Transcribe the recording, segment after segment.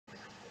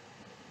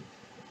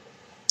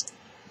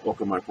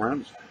Welcome, my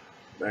friends,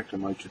 back to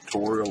my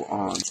tutorial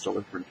on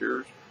Stellar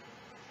Frontiers.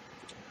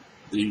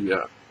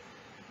 The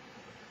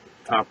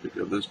topic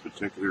of this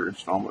particular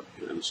installment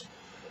is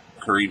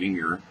creating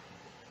your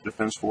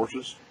defense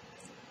forces.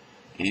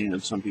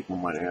 And some people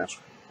might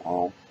ask,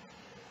 well,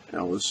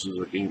 this is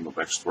a game of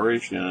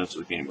exploration, it's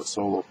a game of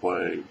solo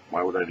play,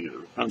 why would I need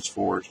a defense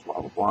force, blah,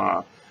 blah,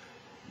 blah.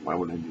 Why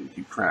would I need to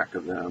keep track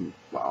of them,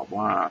 blah,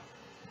 blah.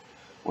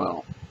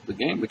 Well, the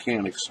game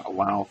mechanics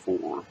allow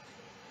for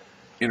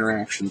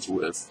interactions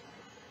with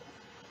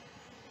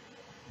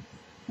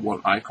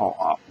what I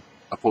call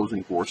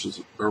opposing forces,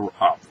 or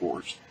op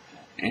force,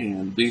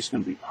 and these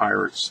can be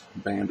pirates,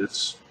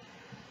 bandits,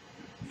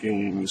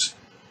 gangs,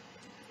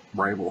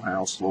 rival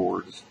house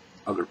lords,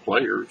 other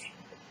players.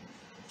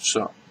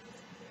 So,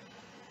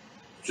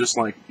 just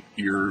like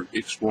you're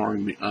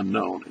exploring the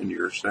unknown and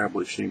you're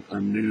establishing a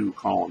new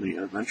colony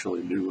and eventually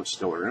a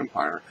stellar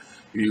empire,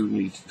 you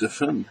need to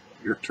defend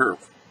your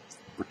turf,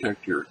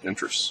 protect your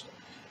interests,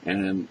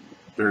 and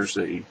there's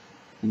a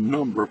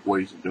number of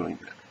ways of doing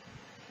that.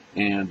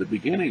 And the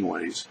beginning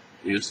ways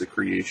is the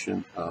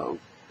creation of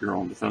your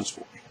own defense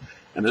force.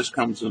 And this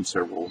comes in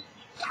several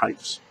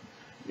types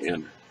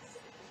and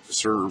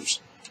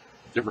serves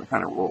different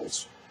kind of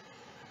roles.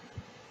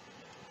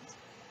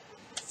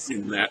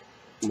 In that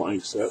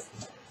mindset,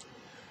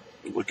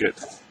 we look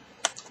at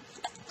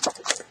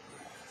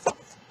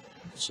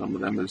some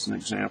of them as an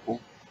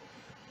example.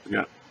 We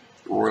got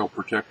the Royal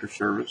Protector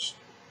Service,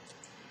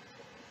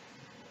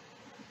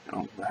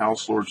 the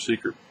House Lord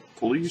Secret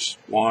Police,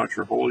 Watch,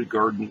 or Holy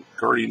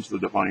Guardians of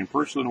the Divine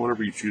Person,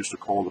 whatever you choose to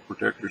call the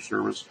Protector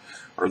Service,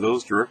 are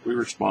those directly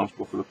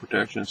responsible for the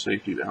protection and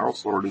safety of the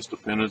House Lord, his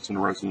dependents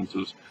and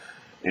residences,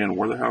 and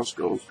where the house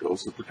goes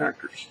the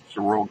protectors. It's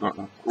a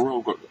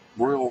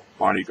royal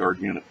bodyguard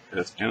unit,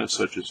 and as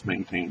such is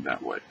maintained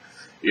that way.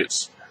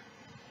 It's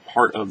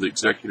part of the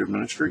executive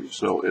ministry,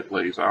 so it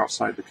lays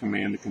outside the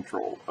command and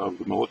control of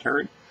the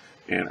military,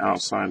 and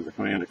outside of the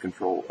command and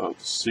control of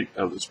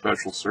the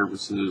special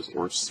services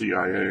or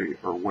CIA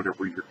or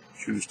whatever you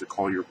choose to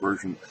call your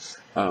version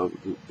of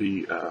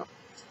the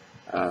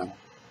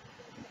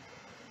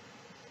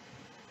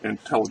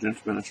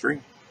intelligence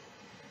ministry.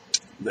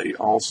 They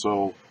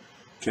also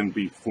can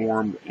be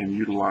formed and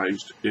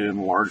utilized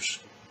in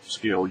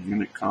large-scale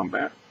unit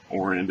combat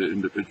or into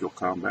individual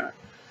combat.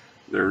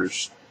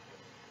 There's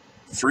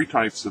 3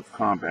 types of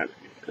combat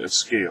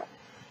scale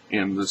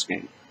in this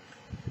game.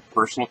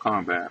 Personal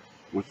combat,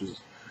 which is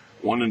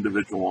one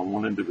individual on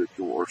one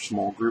individual or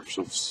small groups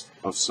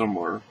of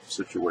similar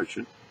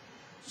situation.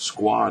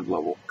 Squad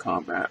level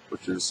combat,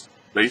 which is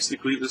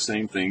basically the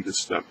same thing, just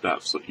stepped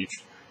up. So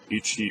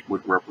each sheet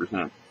would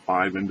represent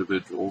 5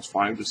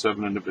 to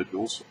 7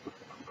 individuals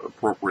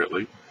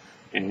appropriately,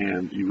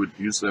 and you would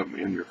use them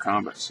in your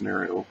combat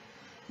scenario,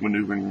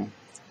 maneuvering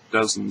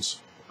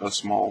dozens of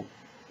small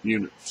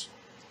units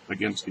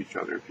against each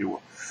other, if you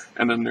will.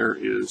 And then there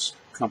is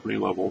company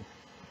level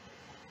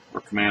or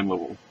command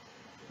level,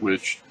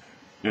 which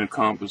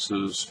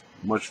encompasses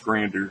much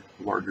grander,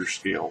 larger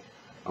scale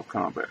of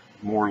combat,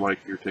 more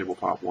like your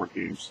tabletop war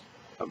games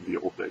of the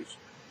old days.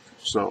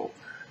 So,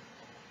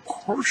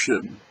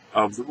 portion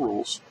of the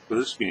rules for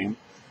this game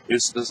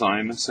is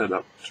designed and set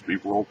up to be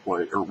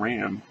role-play or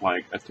ran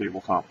like a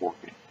tabletop war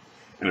game.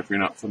 And if you're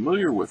not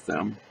familiar with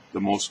them, the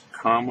most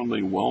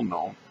commonly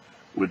well-known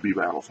would be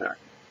Battletech,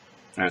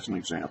 as an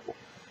example.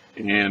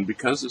 And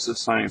because it's a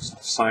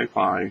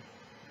sci-fi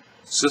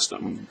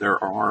system,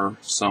 there are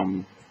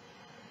some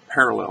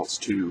parallels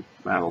to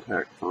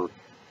Battletech for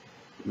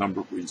a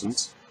number of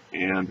reasons,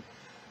 and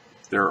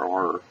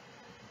the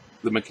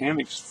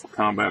mechanics for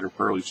combat are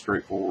fairly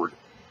straightforward,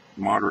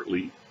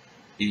 moderately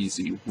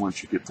easy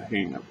once you get the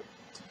hang of it.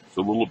 It's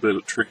a little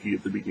bit tricky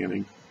at the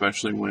beginning,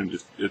 especially when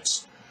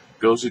it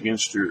goes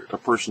against a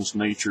person's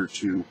nature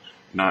to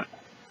not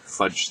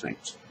fudge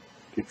things.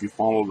 If you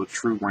follow the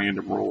true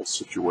random roll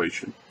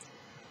situation,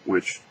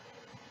 which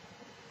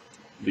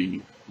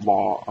the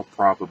law of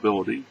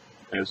probability,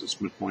 as it's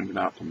been pointed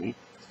out to me,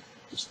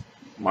 just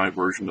my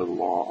version of the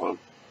law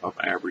of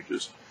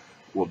averages,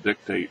 will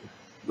dictate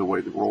the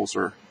way the rolls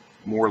are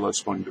more or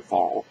less going to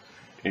fall.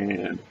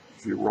 And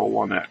if you roll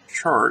on that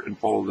chart and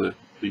follow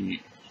the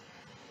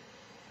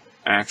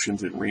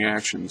actions and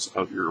reactions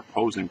of your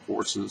opposing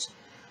forces,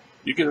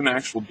 you get an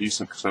actual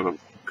decent set of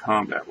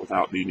combat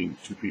without needing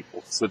 2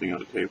 people sitting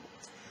at a table.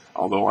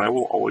 Although I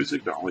will always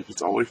acknowledge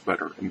it's always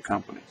better in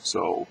company.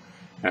 So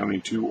having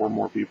 2 or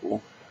more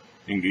people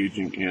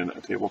engaging in a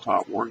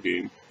tabletop war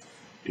game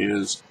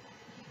is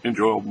an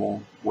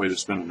enjoyable way to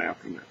spend an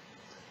afternoon.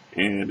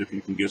 And if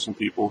you can get some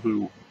people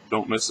who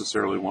don't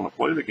necessarily want to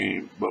play the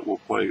game, but will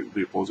play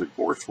the opposing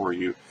force for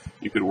you,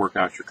 you could work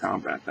out your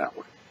combat that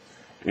way.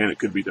 And it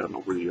could be done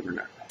over the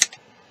internet.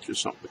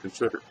 Just something to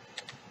consider.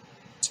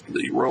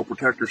 The Royal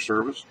Protector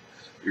Service,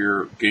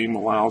 your game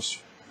allows,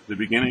 at the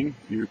beginning,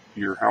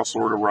 your House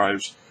Lord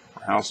arrives,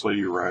 or House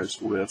Lady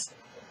arrives with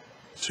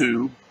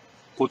 2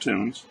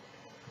 platoons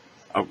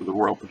of the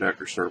Royal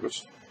Protector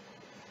Service,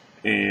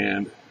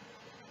 and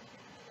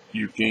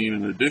you gain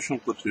an additional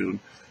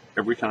platoon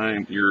every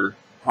time your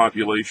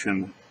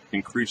population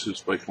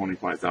increases by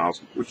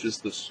 25,000, which is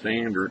the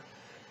standard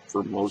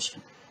for most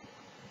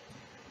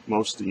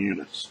of the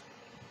units.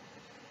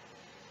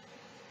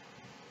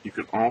 You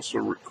can also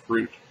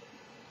recruit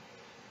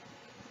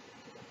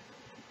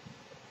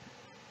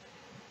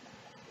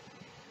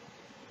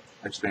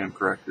I stand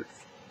corrected.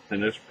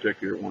 And this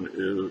particular one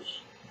is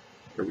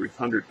every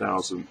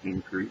 100,000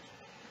 increase.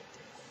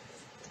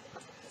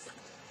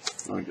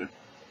 Okay.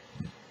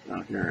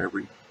 Down here,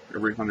 every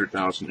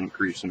 100,000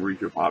 increase in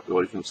regional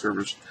population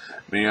service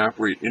may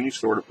operate any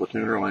sort of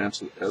platoon or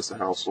lance as the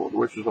household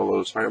wishes, although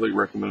it's highly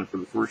recommended for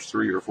the first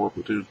 3 or 4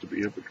 platoons to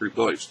be infantry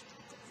based.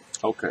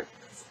 Okay.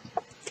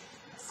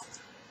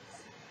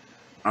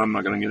 I'm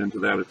not going to get into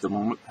that at the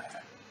moment,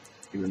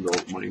 even though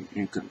my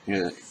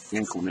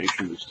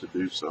inclination is to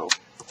do so.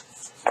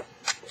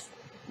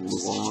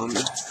 Move on.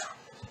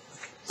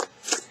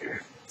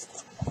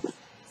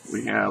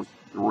 We have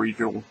the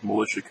Regional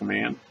Militia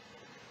Command.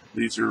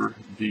 This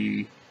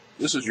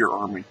is your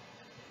army.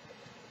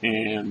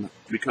 And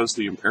because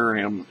the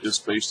Imperium is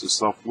based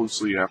itself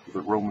loosely after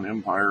the Roman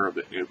Empire of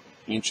the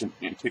ancient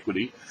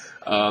antiquity,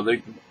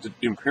 the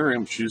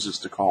Imperium chooses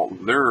to call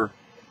their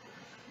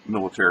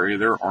military,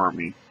 their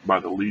army, by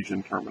the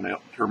Legion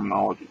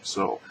terminology.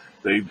 So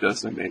they've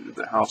designated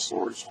the house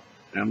lords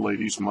and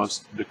ladies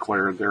must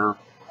declare their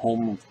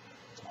home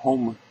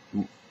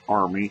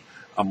army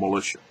a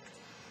militia.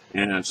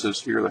 And it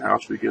says here the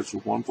house begins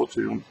with 1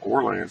 platoon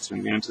or lance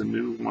and gains a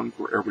new one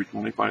for every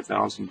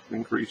 25,000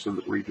 increase of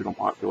the regional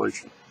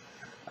population.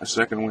 A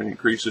second one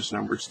increases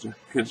numbers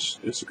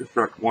is to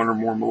construct 1 or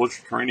more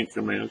militia training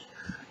commands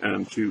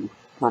and to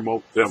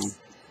promote them,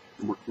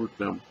 recruit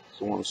them,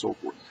 so on and so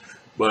forth.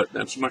 But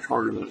that's much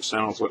harder than it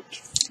sounds like,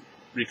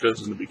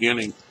 because in the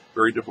beginning,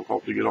 very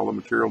difficult to get all the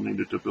material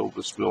needed to build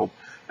this build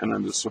and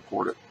then to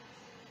support it.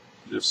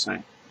 Just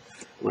saying.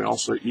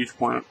 Each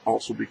planet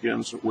also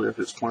begins with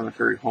its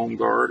planetary home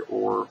guard,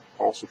 or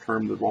also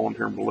termed the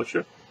volunteer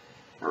militia,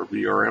 or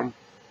VRM.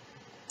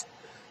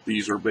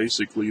 These are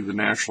basically the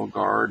national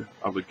guard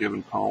of a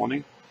given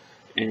colony.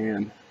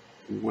 And,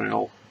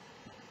 well,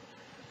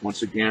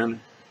 once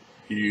again,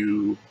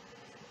 you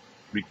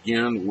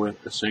begin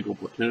with a single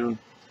platoon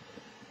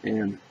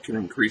and can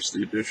increase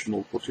the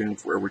additional platoon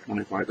for every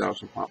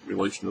 25,000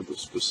 population of the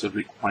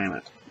specific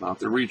planet, not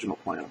the regional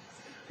planet.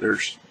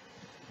 There's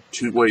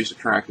 2 ways of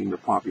tracking the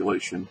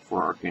population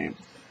for our game.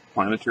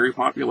 Planetary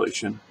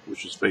population,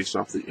 which is based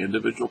off the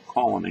individual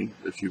colony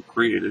that you've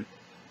created,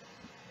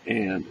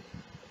 and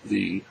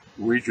the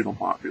regional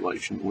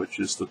population, which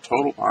is the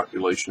total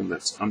population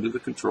that's under the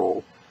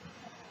control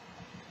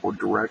or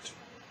direct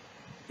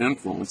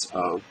influence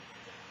of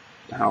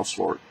the house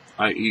lord,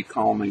 i.e.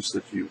 colonies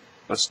that you've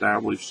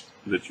established,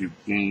 that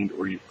you've gained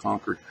or you've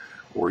conquered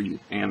or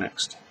you've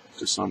annexed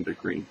to some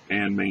degree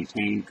and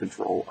maintain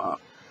control of.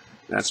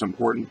 That's an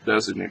important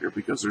designator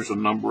because there's a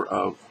number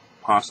of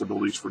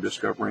possibilities for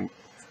discovering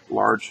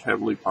large,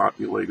 heavily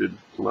populated,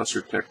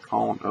 lesser tech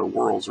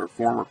worlds or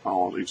former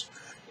colonies,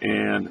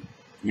 and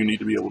you need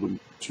to be able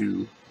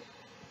to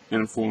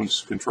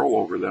influence control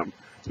over them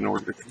in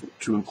order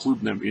to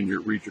include them in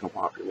your regional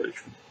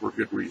population for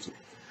good reason.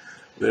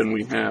 Then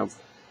we have,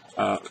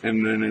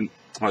 and then in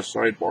a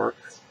sidebar,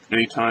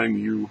 anytime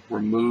you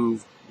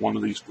remove one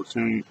of these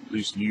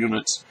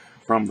units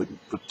from the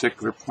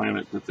particular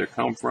planet that they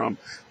come from,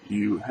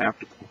 you have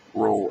to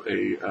roll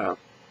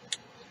a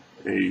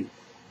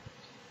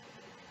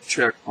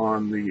check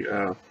on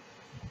the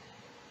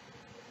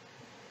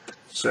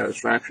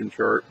satisfaction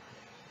chart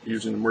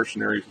using the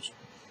mercenary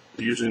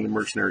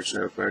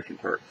satisfaction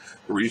chart.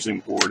 The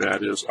reason for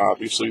that is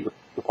obviously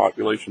the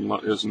population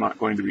is not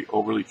going to be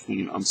overly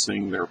keen on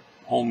seeing their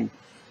home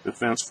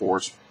defense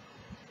force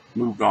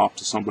moved off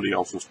to somebody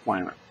else's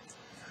planet.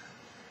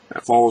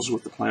 That follows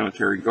with the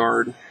planetary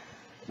guard,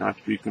 not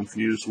to be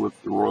confused with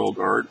the royal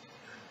guard.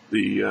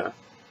 It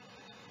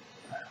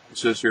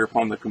says here,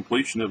 upon the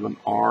completion of an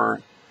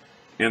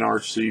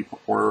NRC,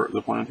 or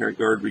the planetary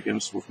guard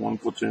begins with 1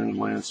 platoon,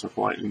 lance, and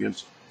flight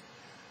against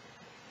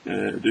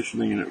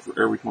additional unit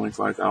for every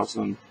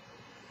 25,000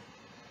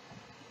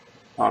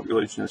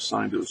 population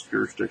assigned to its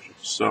jurisdiction.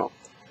 So,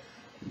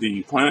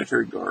 the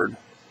planetary guard,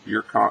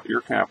 your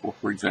capital,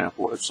 for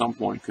example, at some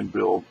point can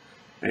build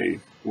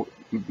what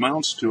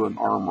amounts to an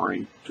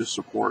armory to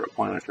support a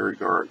planetary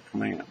guard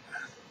command.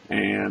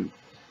 And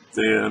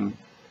then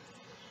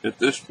at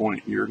this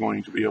point, you're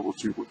going to be able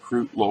to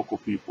recruit local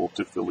people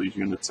to fill these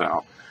units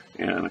out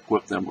and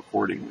equip them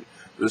accordingly.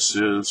 This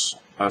is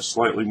a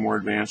slightly more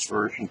advanced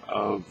version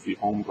of the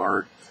home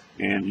guard,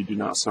 and you do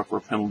not suffer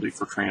a penalty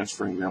for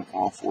transferring them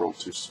off-world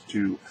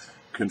to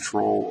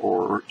control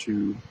or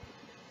to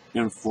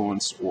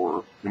influence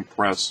or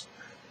impress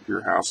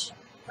your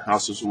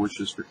house's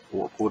wishes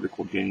for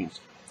political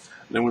gains.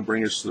 Then we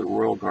bring us to the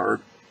Royal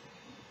Guard.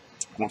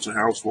 Once a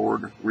house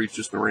lord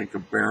reaches the rank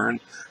of Baron,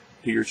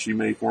 he or she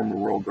may form a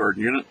Royal Guard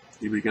unit.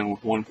 You begin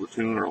with 1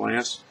 platoon or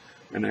lance,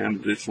 and then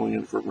additionally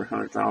for every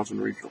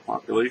 100,000 regional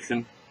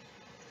population.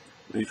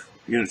 These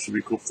units should be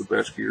equipped with the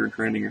best gear and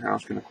training your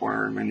house can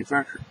acquire and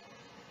manufacture.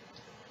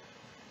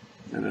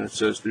 And then it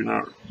says, do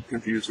not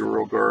confuse the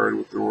Royal Guard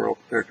with the Royal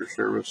Protector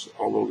Service,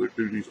 although their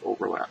duties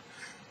overlap.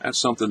 That's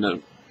something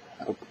that,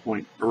 at a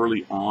point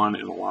early on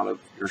in a lot of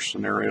your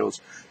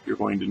scenarios, you're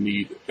going to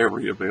need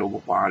every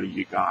available body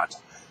you got.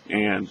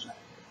 And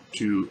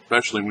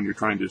especially when you're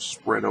trying to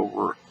spread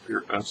over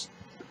your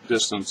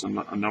distance and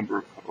a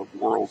number of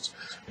worlds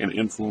and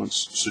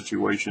influence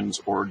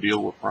situations or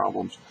deal with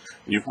problems,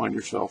 and you find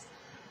yourself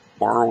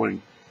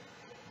borrowing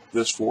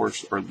this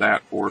force or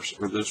that force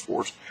or this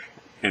force,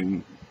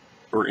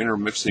 or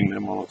intermixing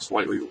them on a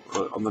slightly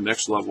on the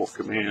next level of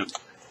command,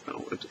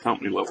 at the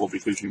company level,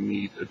 because you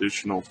need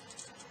additional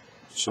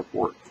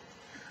support.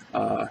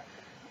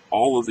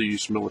 All of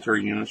these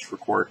military units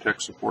require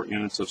tech support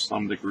units of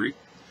some degree.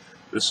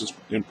 This is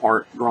in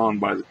part drawn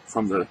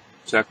from the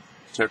tech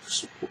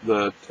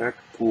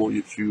pool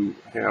that you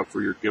have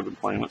for your given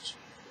planets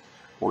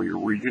or your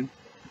region,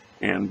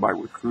 and by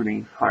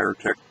recruiting higher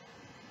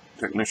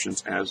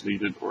technicians as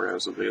needed or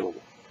as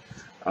available.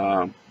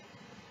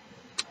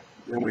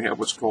 Then we have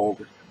what's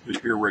called the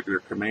irregular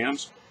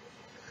commands.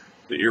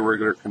 The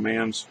irregular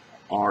commands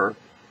are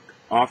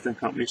often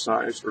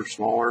company-sized or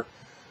smaller,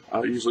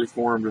 usually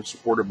formed and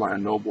supported by a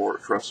noble or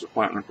trusted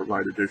platinum to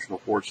provide additional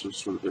forces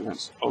for the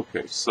defense.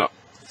 Okay, so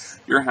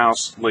your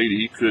house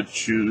lady could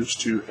choose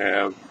to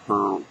have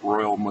her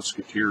Royal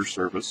Musketeer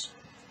Service,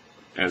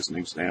 as an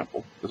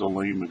example, as a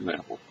lame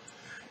example.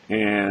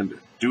 And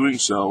doing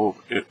so,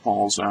 it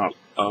falls out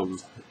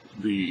of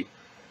the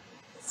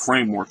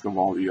framework of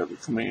all the other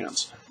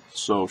commands.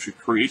 So she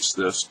creates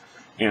this,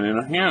 and in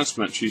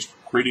enhancement, she's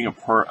creating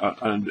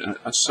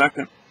a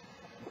second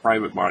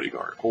private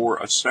bodyguard, or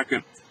a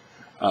second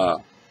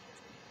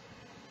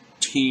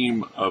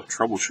team of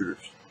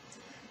troubleshooters.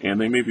 And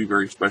they may be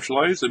very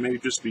specialized, they may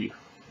just be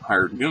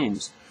hired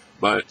goons,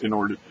 but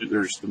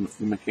there's the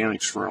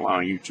mechanics for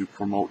allowing you to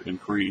promote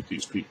and create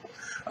these people.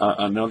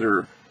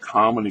 Another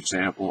common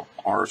example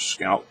are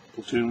scout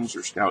platoons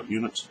or scout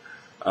units.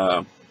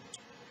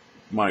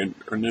 My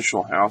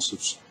initial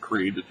houses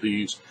created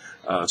these.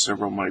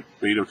 Several of my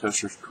beta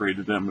testers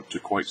created them to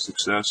quite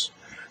success.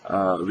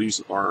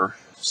 These are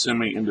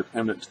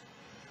semi-independent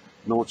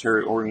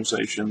military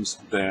organizations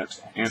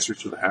that answer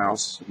to the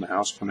House and the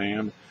House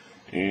Command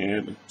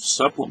and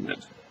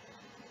supplement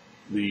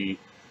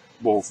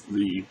both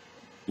the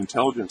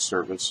intelligence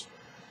service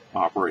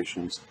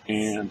operations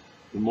and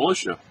the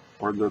militia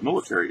or the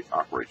military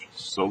operations.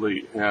 So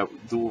they have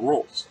dual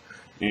roles,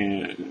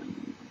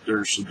 and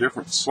there's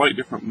a slight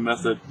different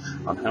method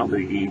on how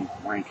they gain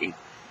ranking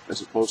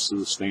as opposed to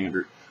the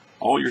standard.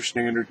 All your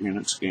standard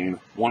units gain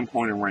 1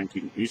 point of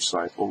ranking each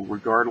cycle,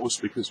 regardless,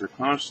 because they're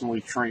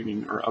constantly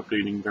training or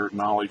updating their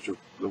knowledge of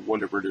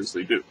whatever it is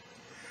they do.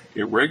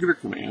 Irregular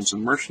commands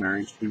and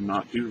mercenaries do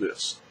not do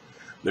this.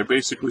 They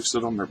basically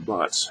sit on their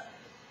butts,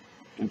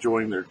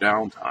 enjoying their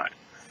downtime.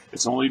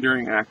 It's only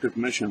during active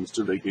missions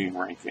do they gain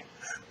ranking.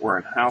 Where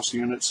in house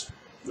units,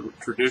 the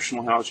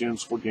traditional house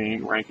units will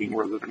gain ranking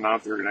whether or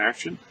not they're in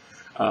action.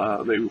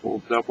 They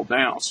will double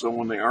down. So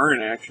when they are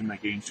in action, they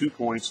gain 2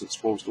 points as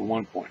opposed to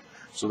 1 point.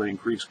 So they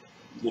increase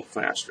a little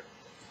faster.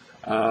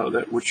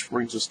 Which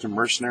brings us to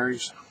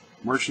mercenaries.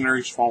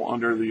 Mercenaries fall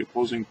under the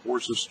opposing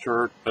forces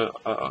chart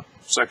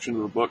section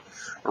of the book,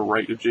 or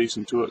right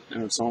adjacent to it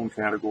in its own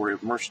category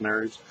of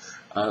mercenaries.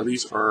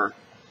 These are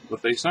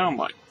what they sound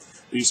like.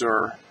 These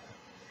are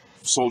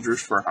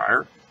soldiers for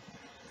hire,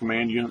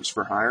 command units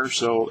for hire.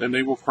 And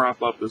they will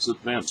crop up as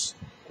events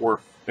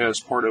or as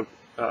part of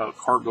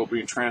cargo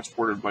being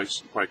transported by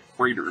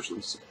freighters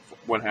and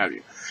what have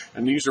you.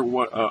 And these are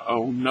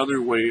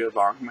another way of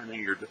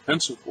augmenting your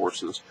defensive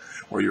forces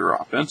or your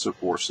offensive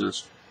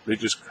forces. They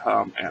just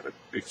come at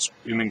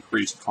an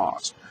increased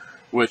cost,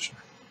 which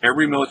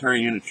every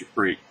military unit you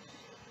create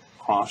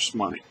costs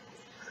money.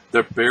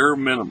 The bare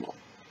minimum,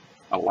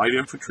 a light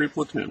infantry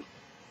platoon,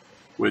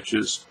 which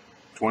is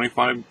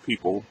 25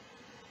 people,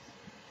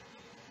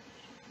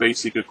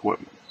 basic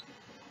equipment,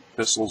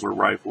 pistols or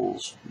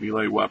rifles,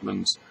 melee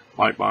weapons,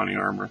 light body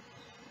armor,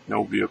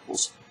 no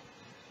vehicles.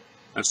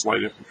 That's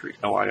light infantry,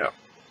 LIF.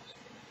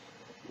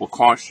 Will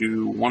cost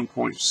you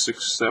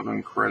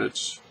 1.67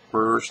 credits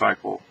per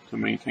cycle to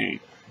maintain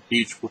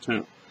each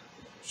platoon.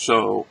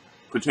 So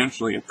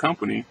potentially a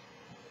company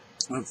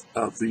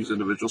of these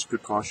individuals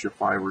could cost you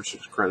 5 or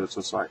 6 credits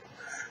a cycle.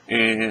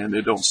 And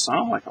it don't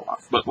sound like a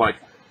lot, but like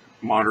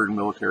modern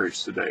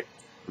militaries today,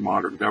 the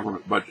modern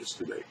government budgets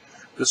today,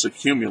 this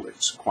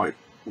accumulates quite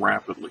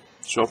rapidly.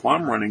 So if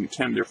I'm running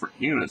 10 different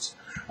units,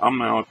 I'm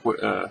now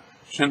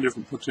 10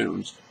 different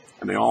platoons,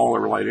 and they all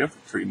are light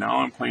infantry. Now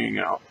I'm paying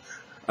out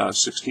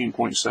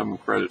 16.7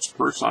 credits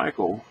per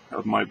cycle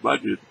of my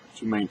budget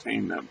to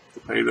maintain them, to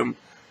pay them,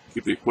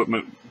 keep the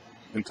equipment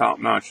in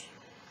top-notch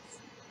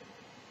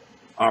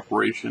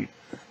operation,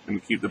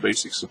 and keep the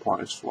basic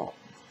supplies flowing.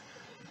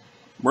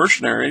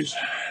 Mercenaries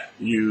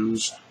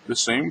use the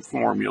same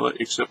formula,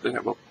 except they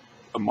have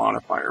a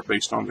modifier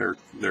based on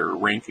their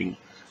ranking.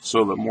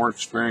 So the more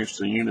experienced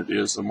the unit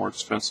is, the more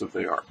expensive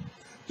they are.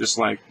 Just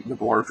like the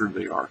larger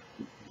they are,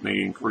 they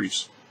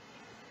increase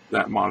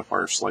that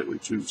modifier slightly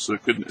too. So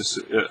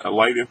a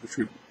light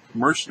infantry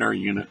mercenary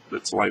unit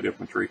that's light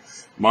infantry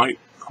might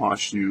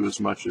cost you as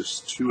much as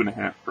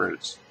 2.5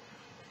 credits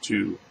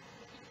to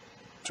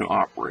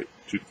operate,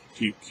 to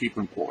keep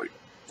employed.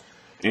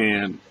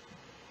 And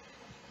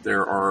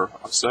there are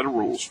a set of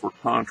rules for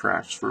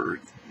contracts for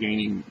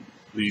gaining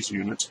these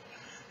units,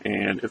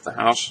 and if the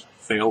house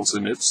fails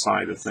in its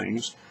side of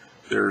things,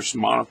 there's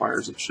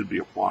modifiers that should be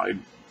applied.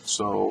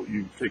 So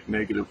you take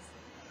negative,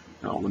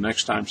 the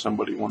next time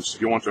somebody wants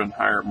to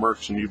hire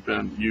mercs and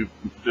you've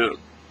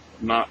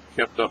not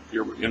kept up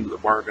your end of the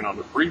bargain on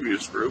the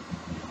previous group,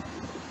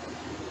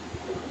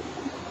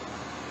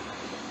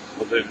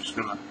 well, then it's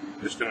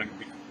gonna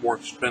be more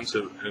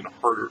expensive and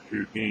harder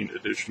to gain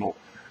additional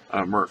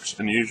mercs.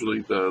 And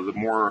usually the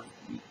more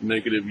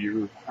negative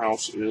your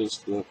house is,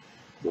 the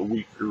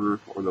weaker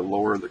or the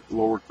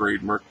lower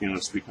grade merc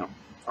units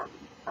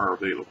are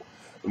available.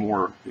 The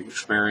more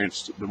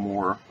experienced, the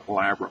more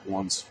elaborate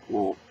ones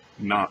will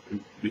not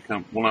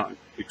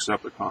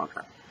accept the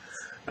contract.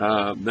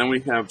 Then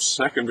we have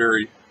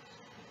secondary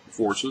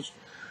forces.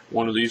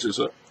 One of these is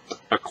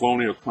a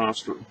colonial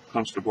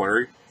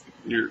constabulary,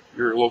 your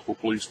local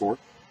police force,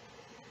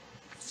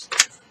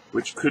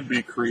 which could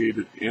be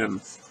created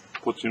in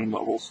platoon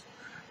levels,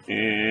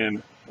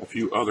 and a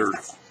few other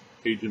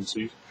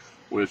agencies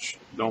which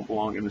don't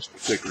belong in this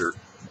particular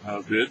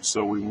vid,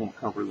 so we won't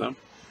cover them.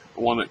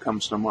 The one that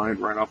comes to mind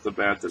right off the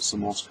bat that's the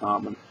most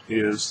common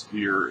is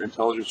your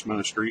intelligence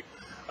ministry.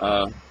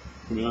 The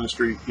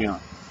ministry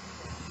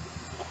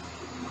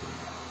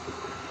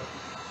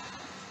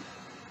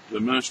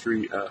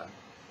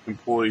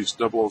employs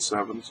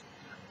 007s,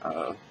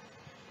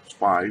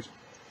 spies,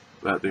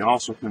 that they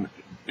also can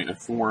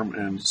inform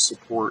and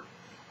support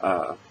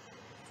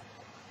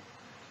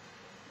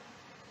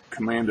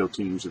commando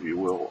teams, if you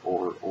will,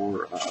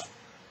 or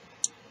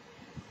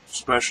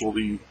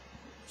specialty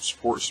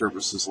support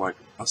services like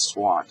a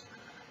SWAT.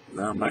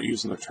 Now, I'm not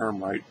using the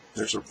term right.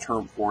 There's a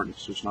term for it.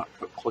 It's just not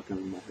clicking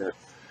in my head.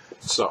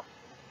 So,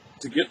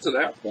 to get to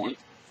that point,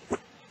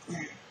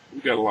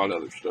 we've got a lot of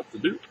other stuff to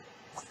do.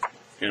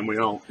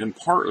 And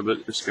part of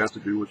it has got to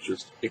do with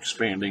just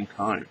expanding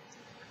time.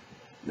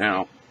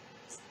 Now,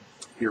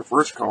 your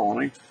first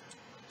colony,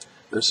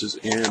 this is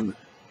in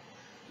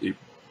the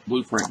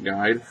blueprint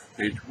guide,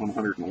 page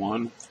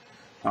 101,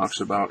 talks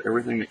about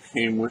everything that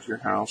came with your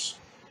house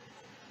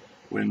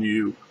when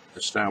you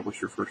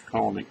establish your first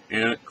colony,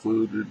 and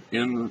included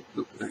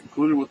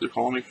with the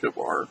colony ship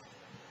are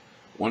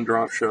 1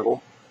 drop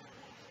shuttle,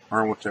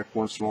 armed with Tech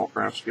 1 small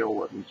craft scale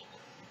weapons,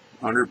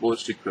 100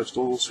 ballistic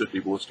pistols, 50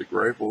 ballistic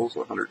rifles,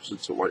 100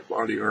 suits of light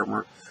body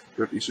armor,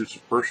 50 suits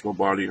of personal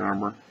body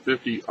armor,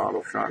 50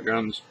 auto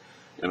shotguns,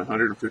 and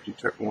 150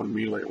 Tech 1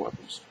 melee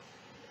weapons.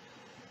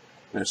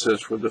 And it says,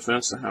 for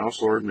defense, the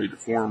House Lord may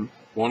form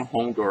 1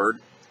 home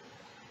guard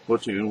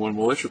platoon, 1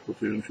 militia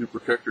platoon, 2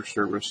 protector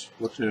service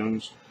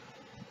platoons,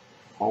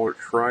 all are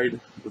tried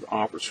with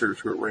officers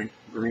who are ranked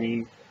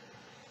green.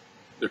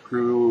 The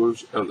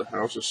crews of the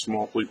house is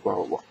small fleet, blah,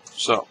 blah, blah.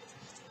 So,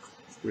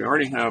 we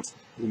already have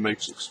the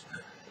basics.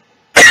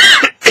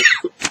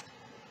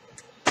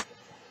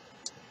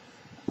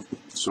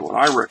 So what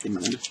I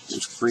recommend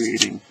is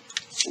creating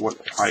what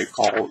I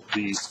call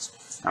the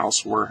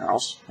house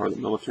warehouse, or the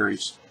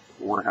military's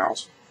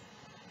warehouse.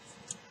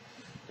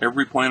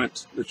 Every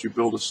planet that you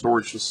build a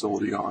storage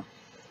facility on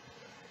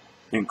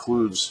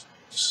includes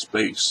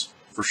space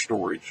for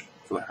storage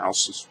for the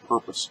house's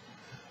purpose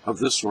of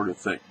this sort of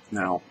thing.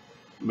 Now,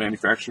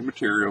 manufactured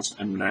materials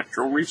and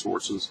natural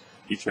resources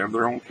each have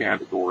their own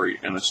category,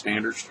 and a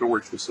standard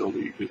storage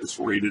facility is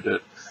rated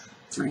at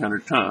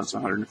 300 tons,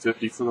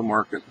 150 for the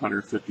market,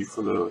 150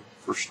 for the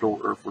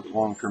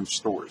long-term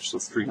storage, so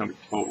 300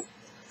 total.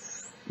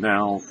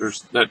 Now,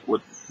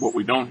 what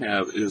we don't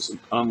have is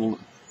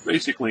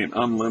basically an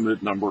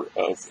unlimited number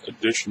of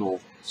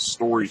additional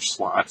storage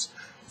slots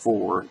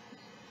for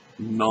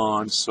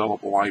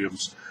non-sellable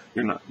items.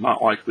 You're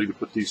not likely to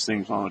put these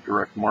things on a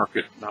direct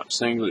market. Not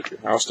saying that if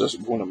your house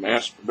doesn't go into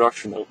mass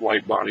production of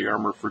light body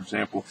armor, for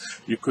example,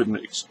 you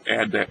couldn't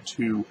add that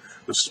to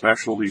the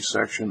specialty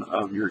section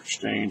of your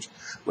exchange,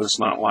 but it's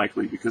not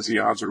likely, because the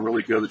odds are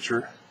really good that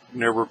you're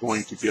never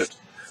going to get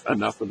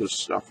enough of this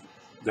stuff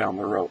down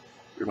the road.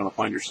 You're going to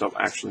find yourself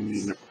actually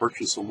needing to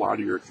purchase a lot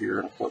of your gear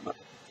and equipment.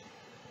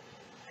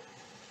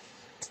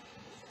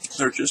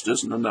 There just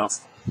isn't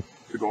enough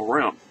to go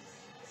around,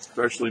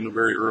 especially in the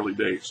very early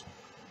days.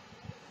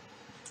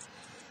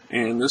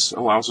 And this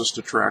allows us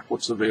to track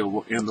what's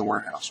available in the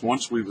warehouse.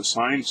 Once we've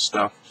assigned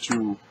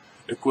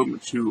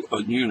equipment to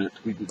a unit,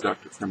 we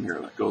deduct it from here.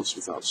 That goes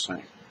without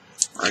saying,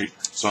 right?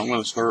 So I'm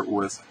going to start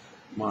with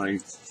my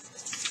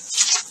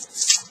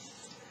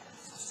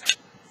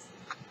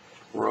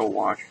Royal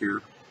Watch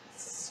here.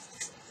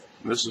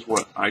 This is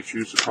what I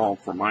choose to call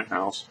for my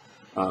house,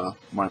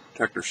 my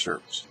protector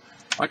service.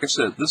 Like I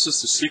said, this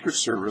is the Secret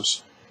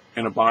Service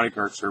and a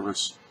bodyguard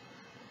service,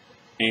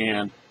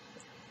 and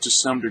to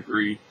some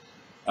degree,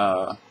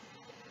 the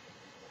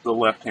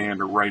left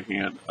hand or right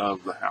hand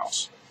of the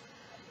house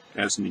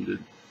as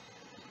needed.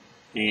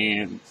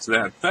 And to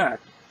that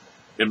fact,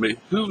 it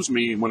behooves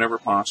me, whenever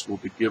possible,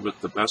 to give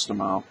it the best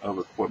amount of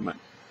equipment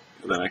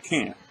that I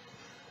can.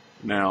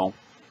 Now,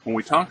 when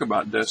we talk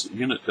about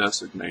unit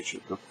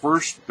designation, the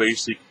first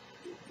basic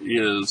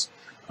is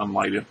a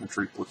light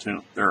infantry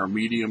platoon. There are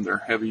medium, there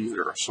are heavy,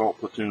 there are assault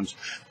platoons,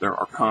 there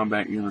are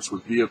combat units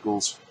with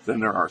vehicles, then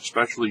there are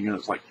specialty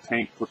units like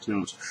tank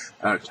platoons,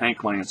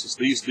 tank lances.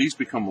 These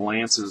become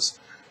lances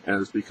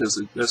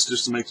because that's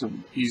just makes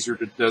them easier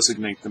to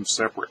designate them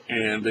separate,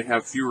 and they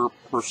have fewer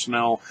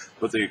personnel,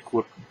 but they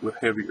equip with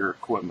heavier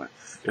equipment.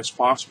 It's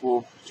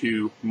possible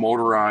to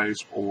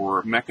motorize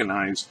or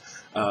mechanize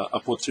a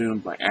platoon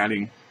by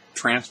adding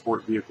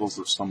transport vehicles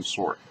of some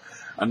sort.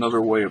 Another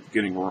way of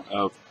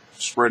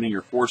spreading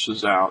your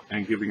forces out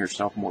and giving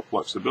yourself more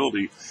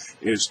flexibility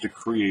is to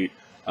create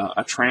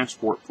a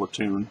transport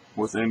platoon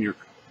within your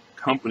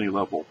company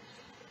level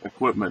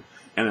equipment,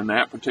 and in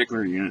that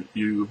particular unit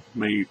you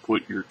may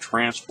put your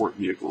transport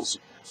vehicles,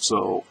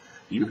 so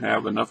you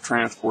have enough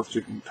transports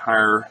to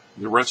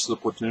the rest of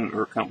the platoon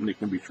or company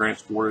can be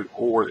transported,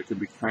 or it can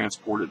be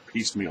transported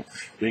piecemeal,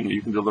 being that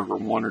you can deliver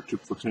 1 or 2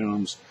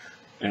 platoons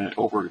and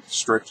over a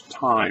stretch of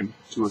time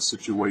to a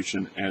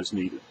situation as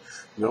needed.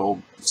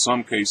 Though in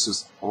some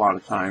cases, a lot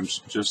of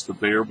times, just the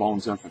bare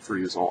bones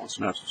infantry is all that's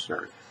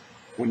necessary.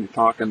 When you're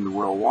talking the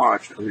Royal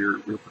Watch or your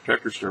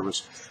protector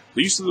service,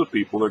 these are the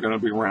people that are going to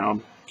be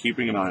around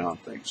keeping an eye on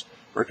things,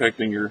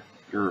 protecting your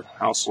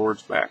house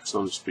lord's back,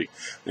 so to speak.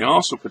 They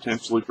also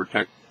potentially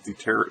protect the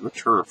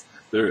turf,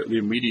 the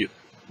immediate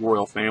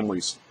royal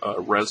family's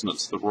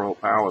residence, the royal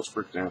palace,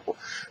 for example,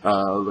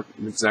 the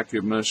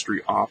executive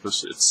ministry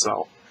office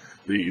itself,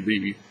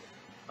 the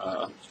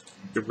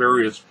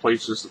various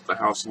places that the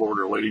house lord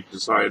or lady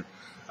decide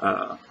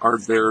are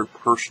their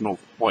personal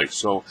place.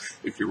 So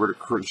if you were to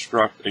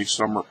construct a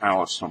summer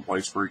palace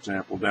someplace, for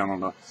example,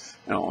 down on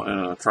in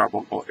a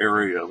tropical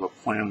area of a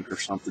planet or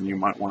something, you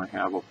might want to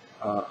have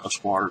a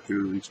squad or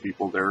 2 of these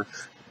people there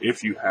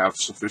if you have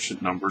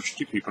sufficient numbers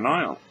to keep an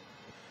eye on,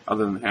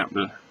 other than having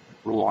to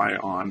rely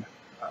on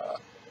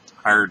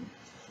hired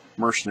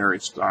mercenary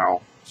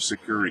style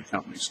security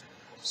companies.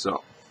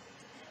 So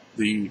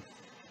the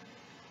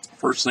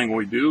first thing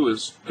we do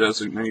is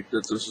designate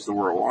that this is the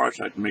Royal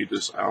Watch. I've made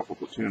this alpha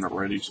platoon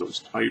already, so its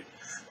type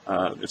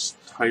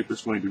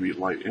is going to be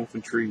light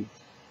infantry.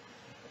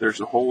 There's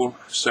a whole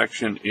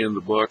section in the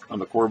book, on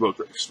the core book,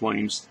 that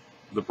explains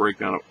the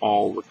breakdown of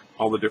all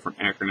the different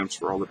acronyms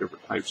for all the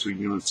different types of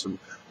units and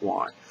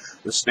why.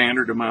 The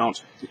standard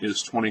amount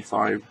is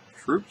 25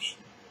 troops,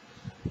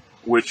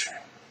 which,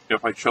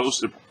 if I chose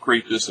to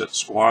create this at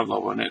squad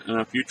level, and in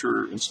a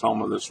future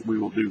installment of this, we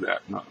will do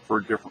that, not for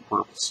a different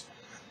purpose,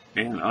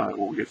 and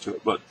we'll get to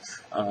it. But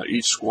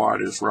each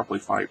squad is roughly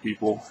 5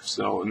 people,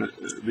 so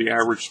the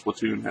average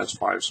platoon has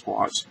 5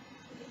 squads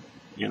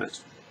in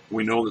it.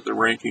 We know that the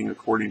ranking,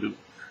 according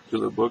to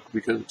the book,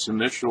 because it's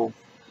initially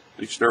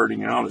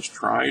starting out, is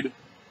tried.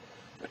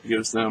 That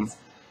gives them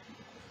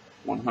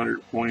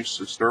 100 points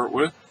to start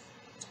with,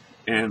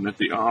 and that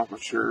the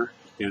officer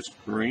is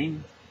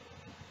green,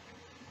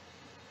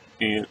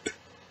 and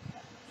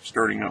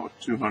starting out with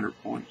 200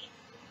 points.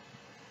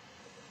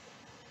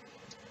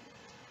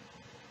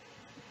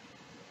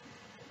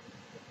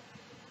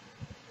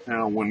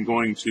 Now, when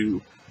going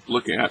to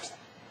look at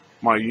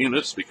my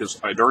units, because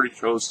I'd already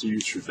chose to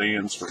use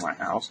sedans for my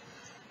house,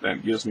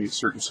 that gives me a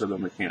certain set of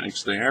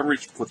mechanics. The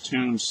average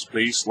platoon's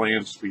base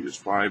land speed is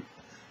 5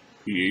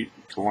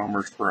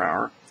 kilometers per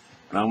hour.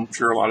 And I'm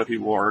sure a lot of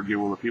people argue,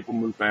 well, if people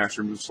move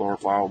faster, move slower,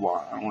 blah, blah,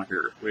 blah. I don't want to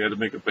hear it. We had to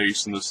make a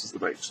base, and this is the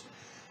base.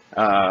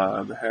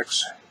 The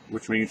hex,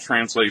 which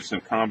translates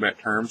in combat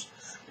terms,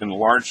 in the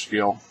large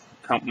scale,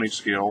 company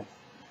scale,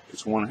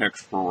 it's 1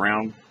 hex per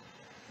round.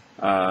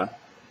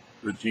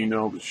 The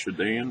Geno, the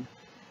Shedan,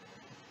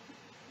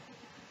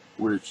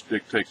 which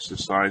dictates the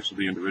size of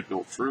the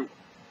individual troop,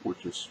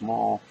 which is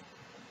small.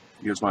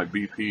 Gives my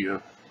BP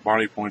of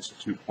body points of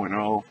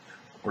 2.0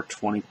 or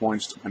 20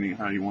 points, depending on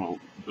how you want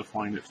to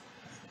define it.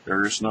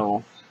 There is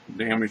no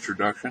damage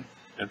reduction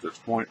at this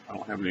point. I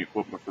don't have any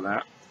equipment for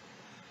that.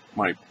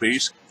 My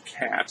base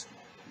CAT,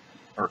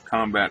 or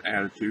combat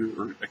attitude,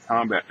 or a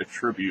combat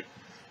attribute,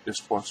 is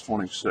plus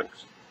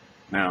 26.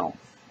 Now,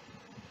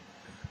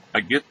 I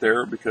get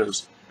there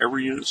because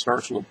every unit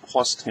starts with a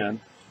plus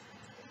 10,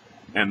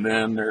 and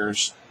then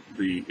there's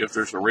if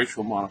there's a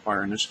racial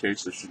modifier, in this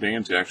case the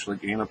Shedans actually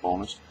gain a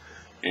bonus,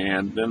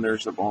 and then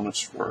there's a bonus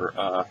for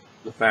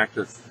the fact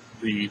that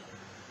the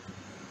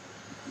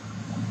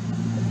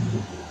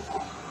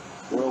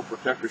Royal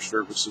Protector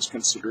Service is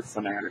considered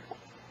fanatical,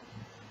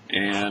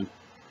 and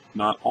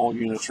not all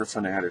units are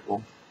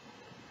fanatical.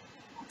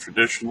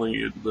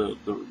 Traditionally, the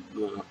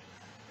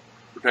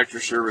Protector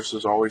Service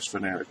is always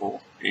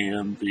fanatical,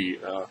 and the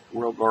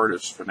Royal Guard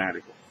is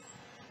fanatical.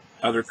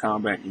 Other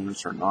combat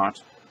units are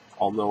not,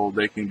 although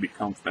they can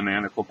become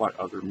fanatical by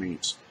other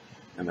means,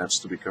 and that's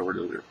to be covered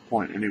at their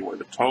point. Anyway,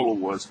 the total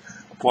was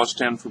a plus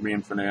 10 for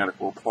being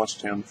fanatical, plus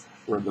 10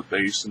 for the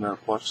base, and then a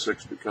plus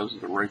 6 because of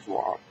the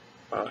racial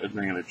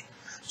advantage,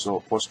 so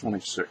a plus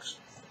 26.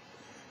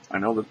 I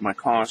know that my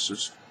cost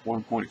is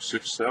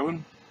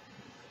 1.67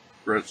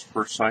 through its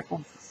first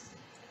cycle.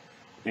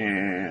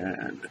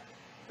 And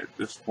at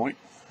this point,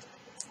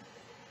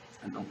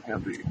 I don't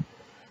have the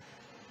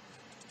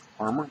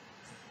armor.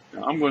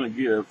 Now I'm going to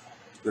give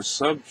the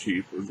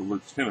sub-chief or the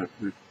lieutenant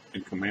who's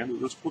in command of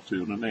this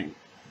platoon a name.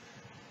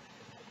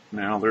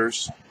 Now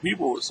there's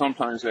people that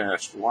sometimes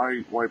ask,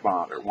 why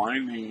bother? Why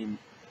name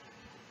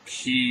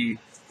key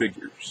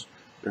figures?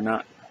 They're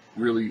not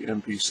really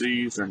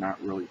NPCs, they're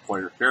not really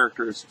player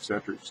characters,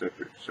 etc.,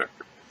 etc., etc.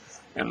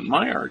 And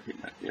my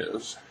argument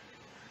is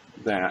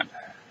that,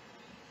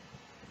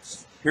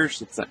 here's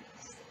the thing.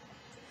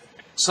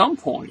 At some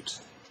point,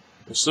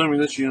 assuming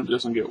this unit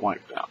doesn't get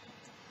wiped out,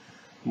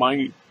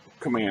 my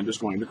command is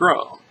going to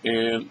grow.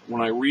 And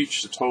when I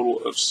reach a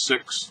total of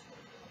 6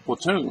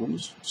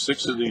 platoons,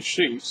 6 of these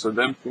chiefs, I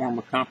then form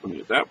a company.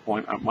 At that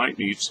point, I might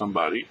need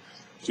somebody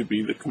to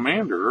be the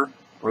commander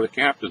or the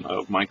captain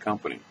of my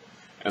company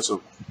as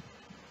an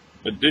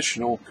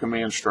additional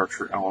command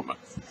structure element.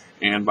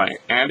 And by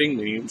adding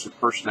names and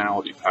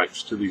personality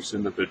types to these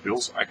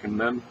individuals, I can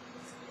then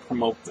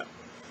promote them.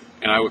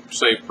 And I would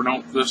say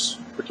promote this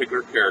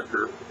particular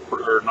character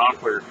or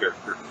non-player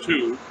character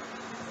to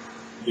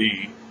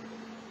the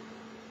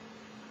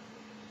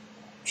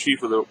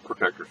chief of the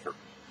protector service,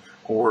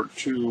 or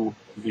to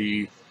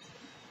the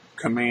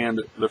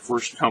command the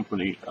first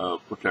company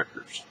of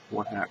protectors,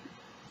 what have you.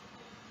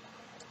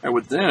 I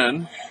would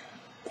then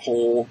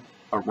pull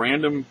a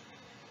random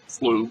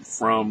flew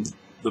from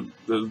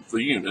the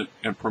unit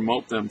and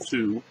promote them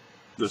to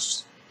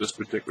this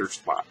particular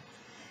spot.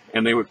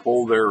 And they would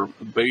pull their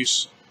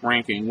base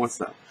ranking with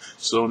them.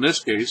 So in this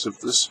case, if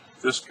this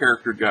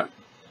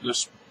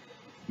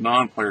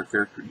non-player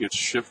character gets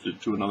shifted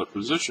to another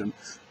position,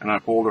 and I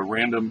pulled a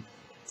random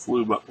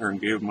flube up there and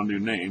gave them a new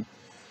name,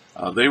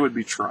 they would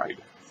be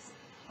tried.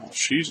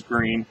 She's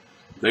green,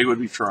 they would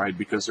be tried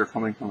because they're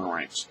coming from the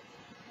ranks.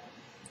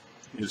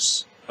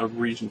 Is a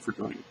reason for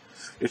doing it.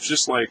 It's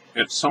just like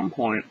at some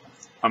point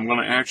I'm going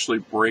to actually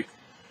break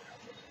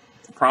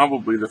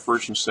probably the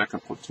first and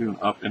second platoon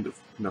up into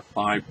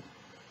 5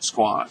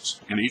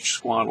 squads, and each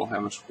squad will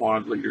have a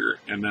squad leader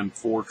and then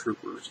 4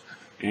 troopers,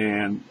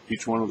 and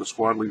each one of the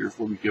squad leaders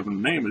will be given a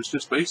name. It's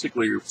just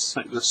basically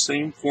the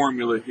same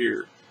formula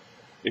here,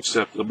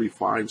 except there'll be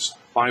 5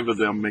 of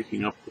them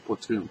making up the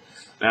platoon.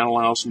 That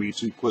allows me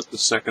to put the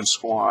second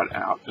squad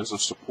out as a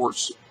support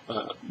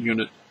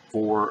unit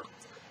for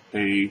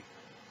a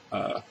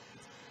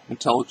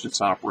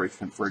intelligence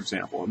operation, for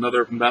example.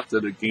 Another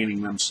method of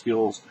gaining them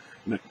skills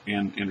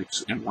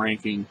and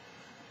ranking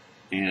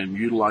and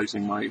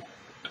utilizing my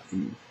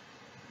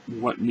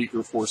what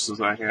meager forces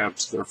I have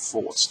to their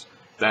fullest.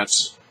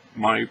 That's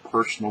my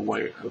personal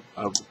way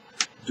of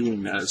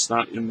doing that. It's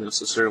not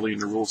necessarily in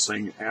the rules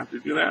saying you have to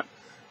do that,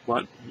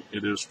 but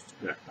it is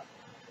there.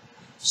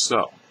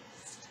 So,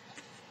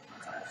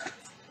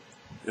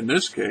 in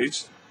this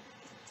case,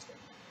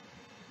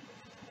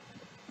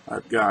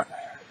 I've got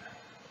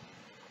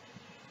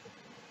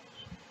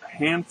a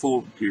handful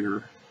of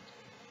gear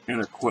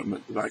and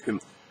equipment that I can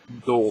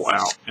dole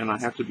out, and I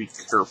have to be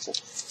careful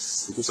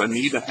because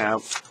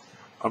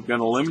I've got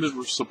a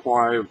limited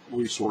supply of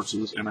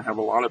resources, and I have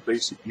a lot of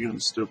basic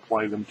units to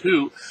apply them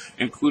to,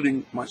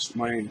 including my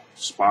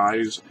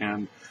spies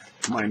and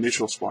my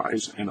initial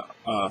spies and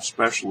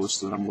specialists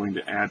that I'm going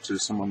to add to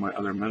some of my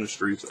other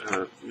ministries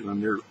in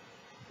the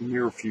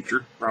near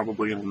future,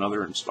 probably in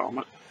another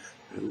installment.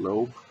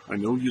 Hello, I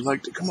know you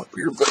like to come up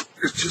here, but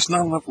there's just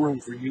not enough room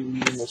for you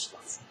and this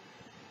stuff.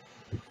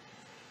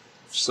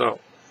 So,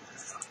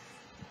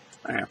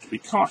 I have to be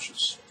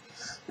cautious.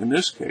 In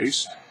this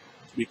case,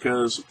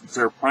 because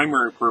their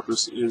primary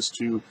purpose is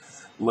to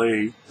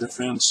lay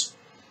defense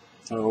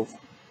of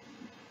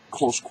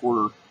close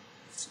quarter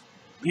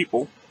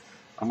people,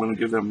 I'm going to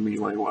give them a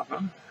melee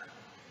weapon.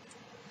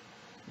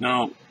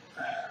 Now,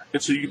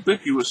 it's a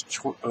ubiquitous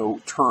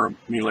term,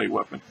 melee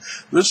weapon.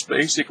 This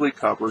basically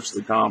covers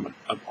the gamut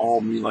of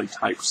all melee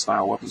type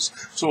style weapons.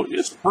 So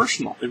it's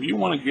personal. If you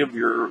want to give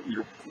your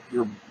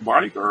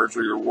bodyguards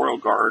or your royal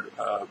guard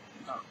a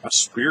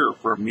spear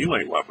for a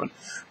melee weapon,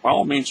 by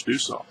all means do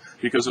so,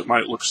 because it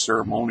might look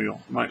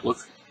ceremonial, it might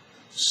look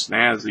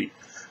snazzy.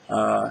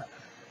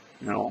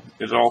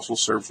 It also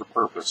serves a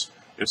purpose.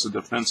 It's a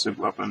defensive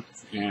weapon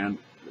and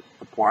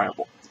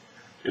applicable.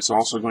 It's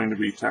also going to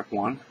be Tech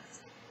 1.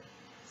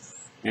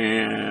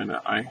 And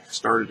I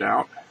started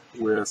out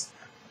with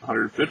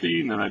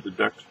 150, and then I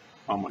deduct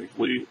on my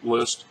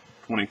list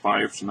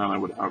 25, so now I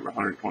would have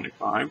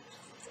 125.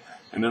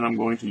 And then I'm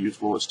going to use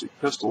ballistic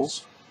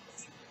pistols,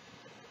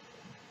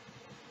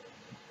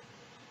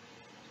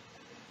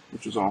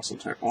 which is also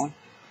Tech 1,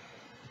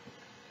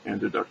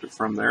 and deduct it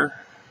from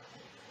there.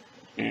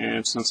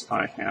 And since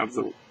I have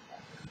the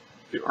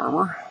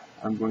armor,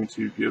 I'm going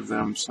to give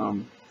them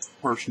some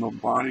personal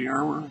body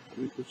armor. I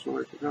think that's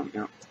what I forgot.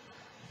 Yeah.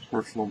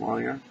 Personal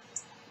body armor,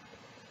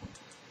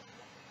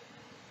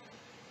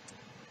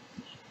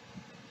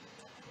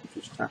 which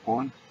is Tech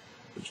 1,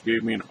 which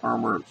gave me an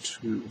armor of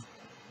 2.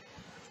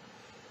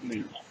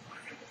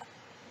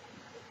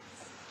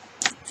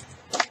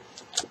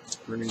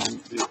 Bringing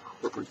the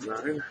equipment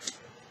guide.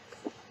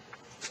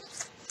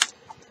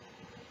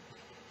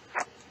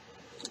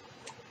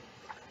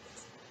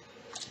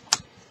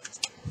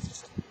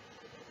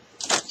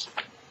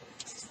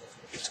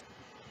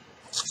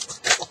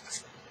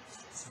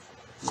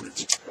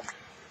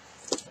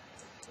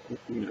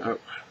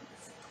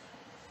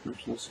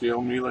 Personal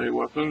scale melee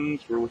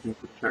weapons. We're looking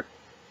for Tech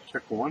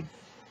 1.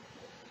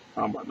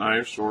 Combat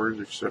knives, swords,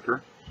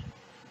 etc.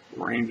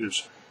 Range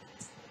is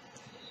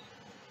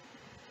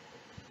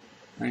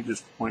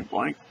point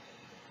blank.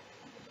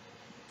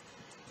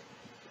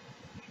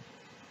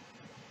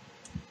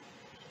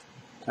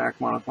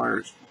 Attack modifier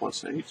is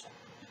 +8.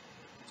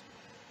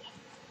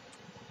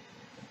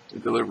 They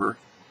deliver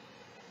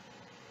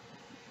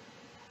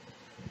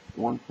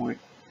 1 point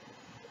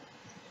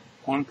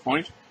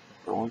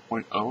or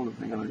 1.0,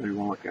 depending on how you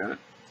want to look at it.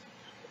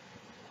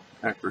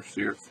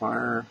 Accuracy of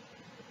fire.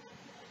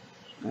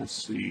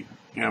 That's the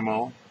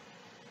ammo.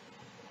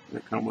 They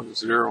come with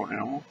 0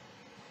 ammo.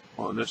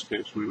 Well, in this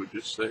case, we would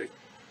just say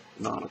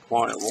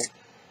non-applicable.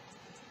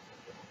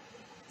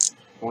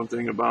 One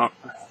thing about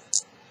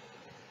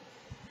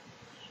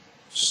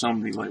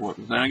some melee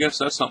weapons, and I guess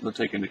that's something to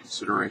take into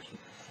consideration.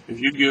 If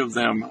you give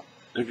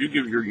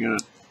your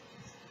unit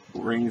a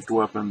ranged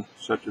weapon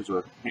such as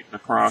a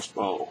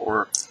crossbow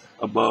or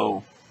a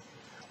bow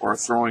or a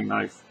throwing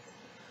knife,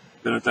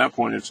 then at that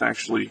point it's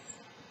actually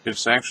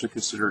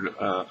considered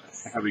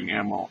having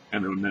ammo,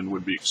 and then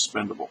would be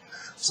expendable.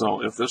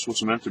 So if this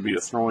was meant to be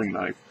a throwing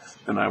knife,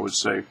 then I would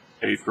say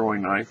a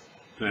throwing knife,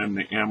 then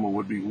the ammo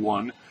would be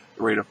 1,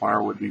 the rate of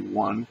fire would be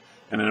 1,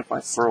 and then if I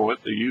throw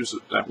it, they use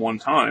it that one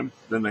time,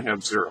 then they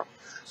have 0.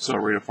 So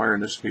rate of fire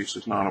in this case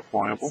is not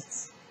applicable.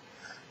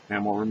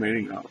 Ammo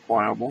remaining not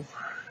applicable.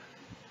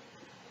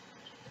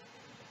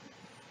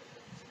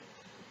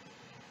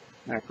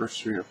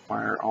 Accuracy of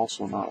fire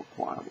also not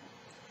applicable.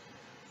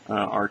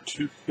 Our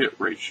 2-hit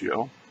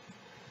ratio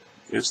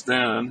is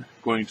then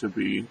going to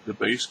be the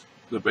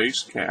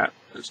base cat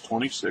is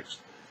 26,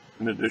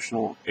 an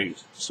additional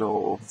 8,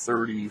 so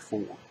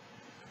 34.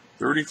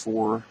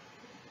 34%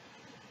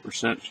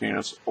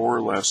 chance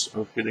or less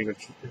of hitting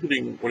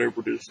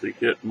whatever it is they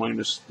hit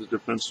minus the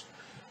defense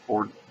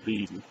or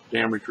the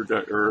damage or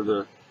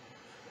the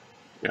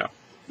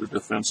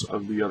defense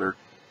of the other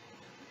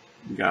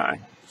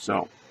guy.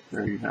 So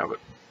there you have it.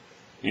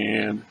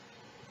 And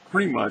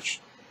pretty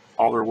much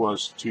all there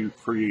was to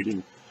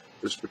creating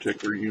this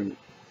particular unit.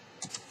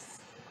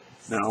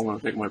 Now I'm going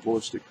to take my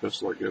ballistic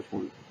pistol, I guess,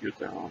 when we get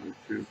that on it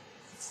too.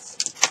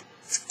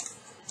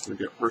 We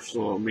got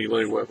personal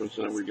melee weapons,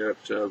 and we got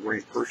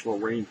personal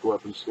ranged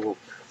weapons. So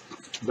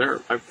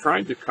there, I've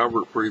tried to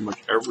cover pretty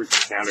much every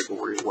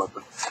category of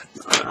weapon.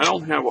 I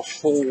don't have a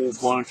whole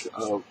bunch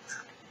of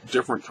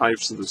different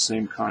types of the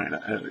same kind.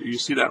 You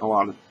see that in a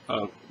lot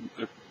of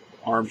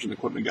arms and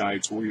equipment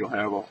guides, where you'll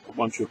have a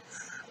bunch of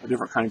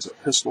different kinds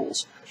of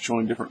pistols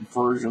showing different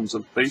versions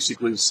of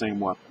basically the same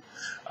weapon.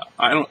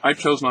 I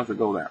chose not to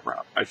go that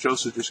route. I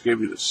chose to just give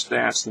you the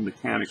stats, the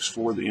mechanics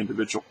for the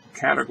individual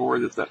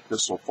category that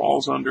pistol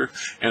falls under.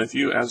 And if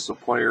you, as the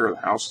player or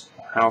the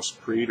house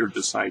creator,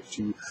 decide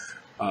to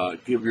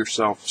give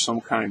yourself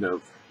some kind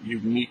of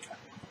unique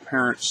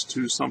appearance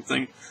to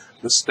something,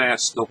 the stats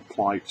still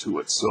apply to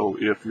it. So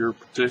if you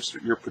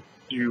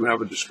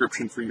have a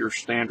description for your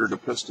standard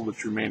of pistol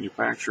that you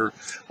manufacture,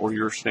 or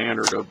your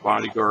standard of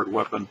bodyguard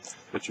weapon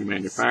that you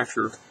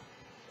manufacture,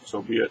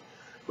 so be it.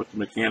 But the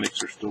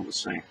mechanics are still the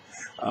same.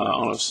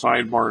 On a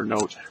sidebar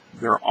note,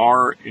 there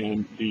are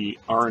in the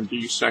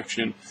R&D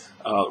section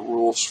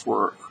rules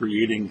for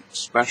creating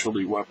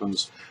specialty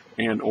weapons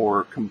and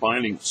or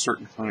combining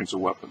certain kinds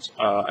of weapons.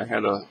 I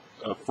had a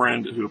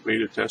friend who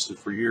beta tested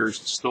for years,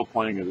 still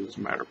playing it as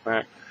a matter of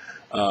fact.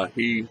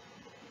 He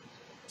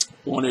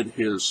wanted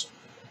his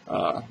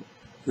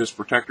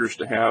protectors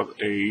to have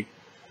a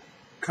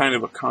kind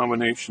of a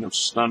combination of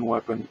stun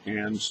weapon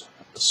and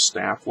a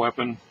staff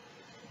weapon,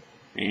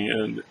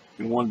 and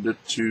he wanted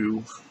it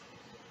to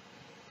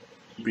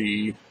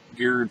be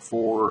geared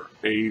for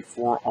a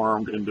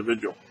 4-armed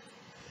individual.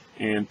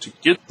 And to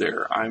get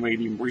there, I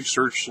made him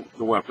research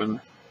the weapon,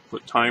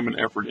 put time and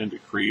effort into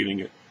creating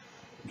it,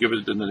 give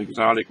it an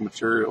exotic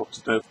material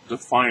to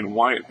define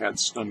why it had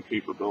stun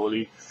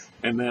capability,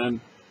 and then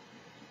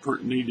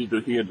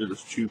he had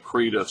to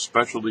create a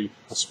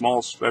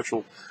small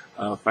special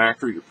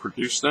factory to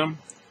produce them.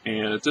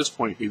 And at this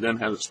point, he then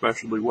had a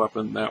specialty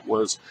weapon that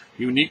was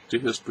unique to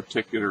his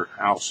particular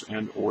house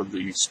and or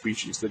the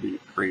species that he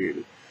had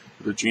created,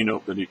 the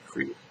genome that he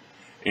created.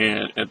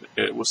 And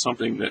it was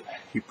something that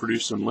he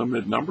produced in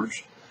limited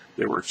numbers.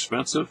 They were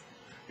expensive,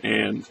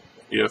 and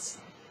if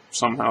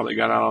somehow they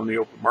got out on the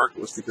open market,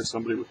 it was because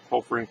somebody was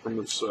pilfering from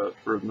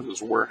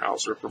his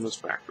warehouse or from his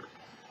factory.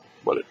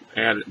 But it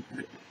added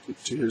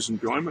to his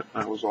enjoyment,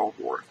 I was all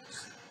for it.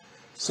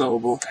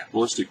 So,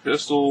 ballistic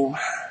pistol.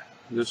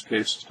 In this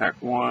case,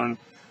 Tech 1,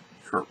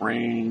 short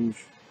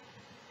range.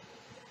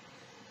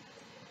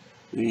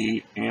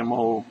 The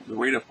ammo, the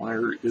rate of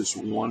fire is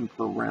 1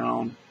 per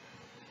round,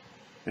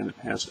 and it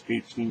has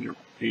 18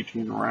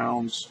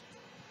 rounds.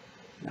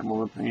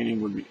 Ammo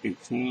painting would be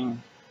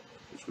 18,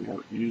 which we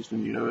haven't used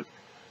any of it.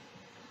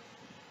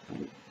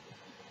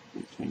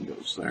 18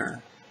 goes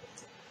there.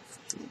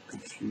 Don't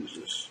confuse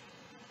us.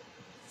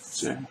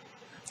 See,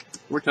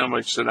 every time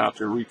I set out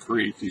to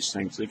recreate these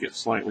things, they get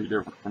slightly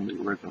different from the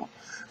original.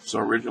 So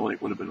originally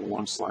it would have been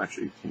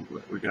 1/18,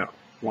 but we got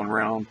 1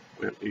 round.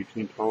 We have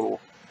 18 total.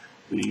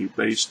 The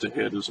base to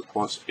hit is a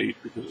 +8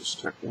 because it's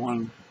Tech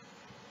 1.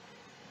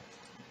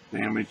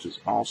 Damage is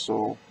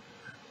also,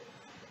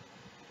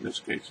 in this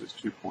case, it's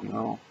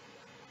 2.0.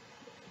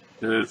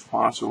 It is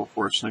possible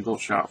for a single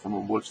shot from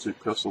a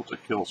ballistic pistol to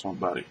kill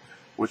somebody,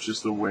 which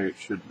is the way it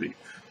should be.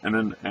 And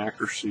then the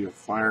accuracy of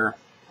fire.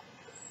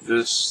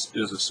 This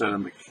is a set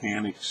of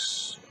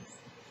mechanics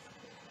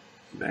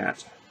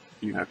that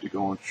you have to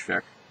go and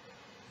check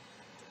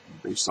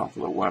based off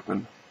of the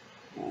weapon.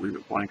 We'll leave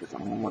it blank at the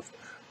moment.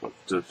 But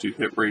to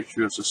hit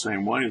ratio is the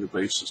same way. The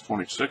base is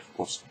 26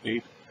 plus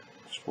 8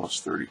 is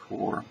plus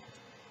 34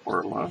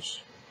 or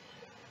less.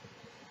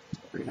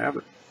 There you have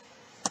it.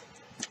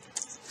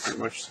 Pretty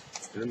much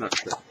in a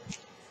nutshell.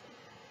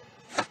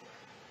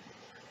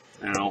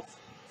 Now,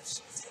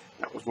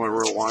 that was my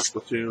Royal Watch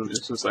platoon, and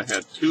since I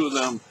had 2 of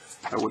them,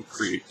 I would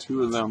create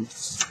 2 of them. And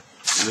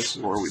this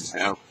is where we'd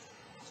have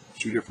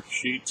 2 different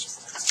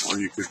sheets, or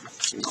you could,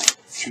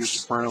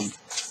 choose to print them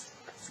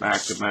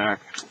back to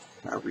back,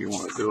 however you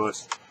want to do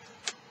it.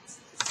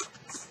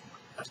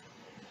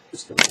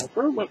 Just gonna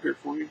throw them up here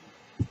for you.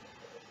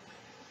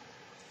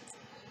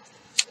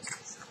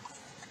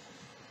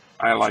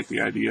 I like the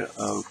idea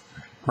of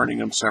printing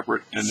them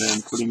separate and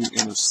then putting them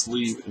in a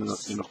sleeve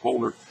in a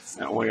folder.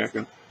 That way I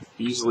can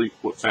easily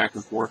flip back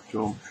and forth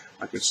to them.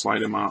 I can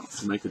slide them out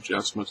to make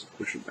adjustments and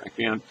push them back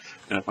in.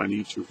 And if I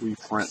need to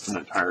reprint an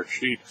entire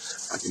sheet,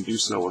 I can do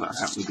so without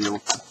having to deal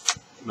with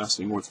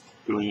messing with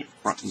doing it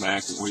front and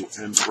back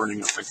and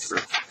burning up extra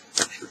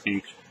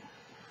ink.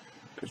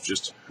 It's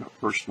just a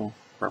personal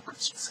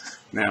preference.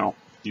 Now,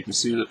 you can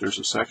see that there's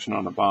a section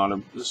on the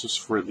bottom. This is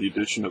for the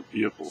addition of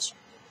vehicles.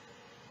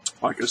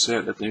 Like I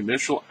said, at the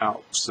initial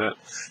outset,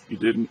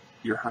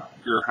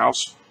 your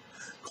house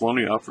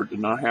Colonial Effort did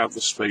not have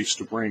the space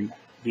to bring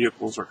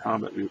vehicles or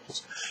combat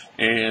vehicles.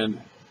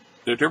 And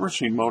the difference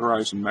between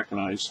motorized and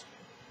mechanized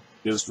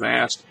is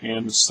vast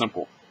and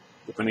simple,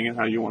 depending on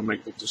how you want to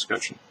make the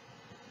discussion.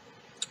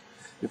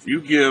 If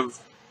you give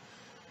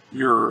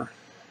your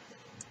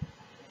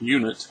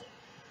unit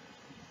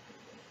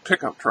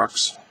pickup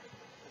trucks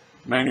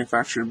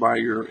manufactured by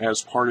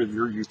as part of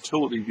your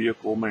utility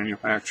vehicle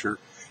manufacturer,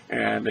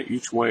 and they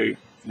each weigh,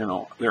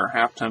 they're a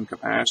half-ton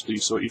capacity,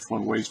 so each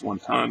one weighs 1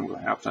 ton with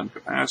a half-ton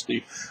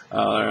capacity.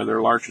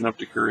 They're large enough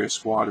to carry a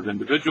squad of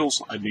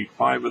individuals. I'd need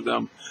 5 of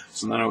them,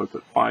 so then I would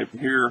put 5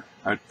 here.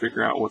 I'd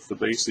figure out what the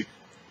basic,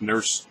 and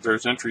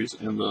there's entries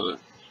in the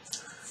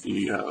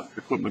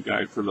equipment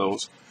guide for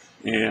those,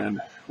 and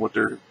what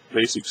their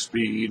basic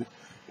speed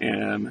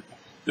and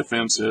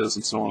defense is,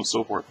 and so on and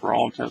so forth. For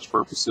all intents and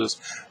purposes,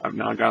 I've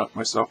now got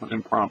myself an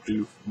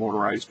impromptu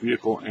motorized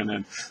vehicle, and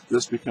then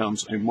this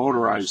becomes a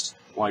motorized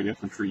light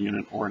infantry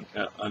unit, or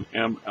an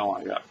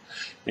MLIF.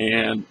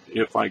 And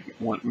if I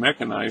want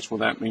mechanized, well,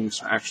 that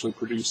means actually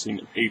producing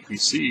an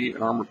APC,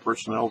 an armored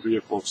personnel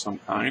vehicle of some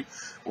kind,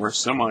 or a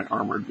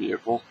semi-armored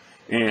vehicle,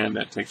 and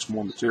that takes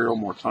more material,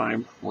 more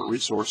time, more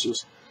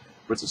resources,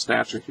 but the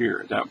stats are here.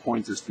 At that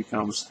point, this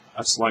becomes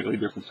a slightly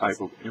different type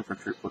of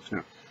infantry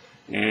platoon.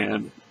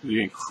 And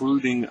the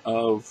including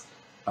of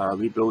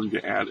the ability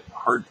to add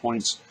hard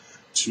points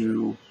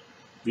to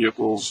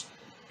vehicles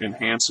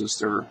enhances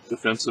their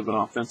defensive and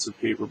offensive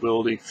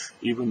capability.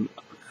 Even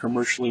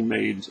commercially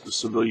made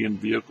civilian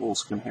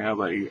vehicles can have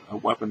a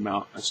weapon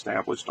mount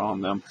established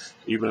on them,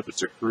 even if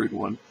it's a crude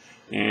one.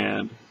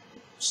 And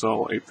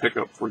so a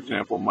pickup, for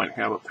example, might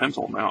have a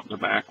pintle mount in the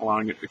back,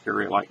 allowing it to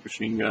carry a light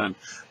machine gun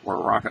or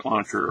a rocket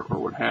launcher or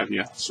what have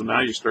you. So now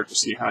you start to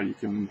see how you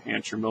can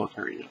enhance your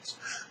military units.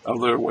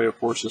 Another way, of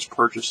course, is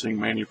purchasing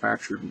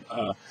manufactured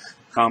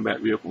combat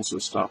vehicles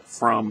and stuff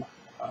from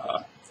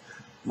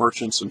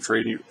merchants and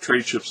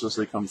trade ships as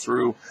they come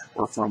through,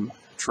 or from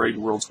trade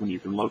worlds when you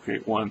can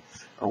locate one,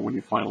 or when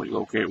you finally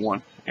locate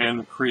one,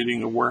 and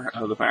creating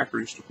the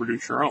factories to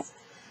produce your own,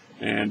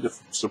 and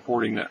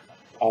supporting that,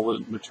 all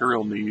the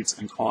material needs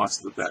and costs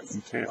that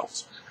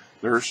entails.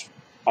 There's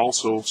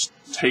also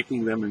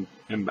taking them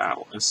in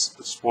battle as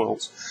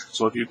spoils.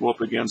 So if you go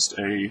up against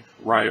a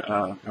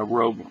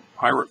rogue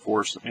pirate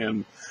force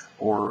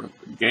or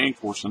gang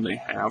force, and they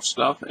have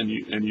stuff, and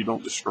you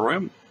don't destroy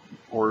them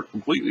or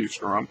completely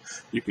destroy them,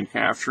 you can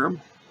capture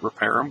them,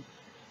 repair them,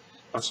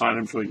 assign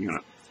them to a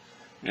unit.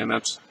 And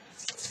that's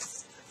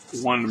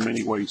one of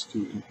many ways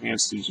to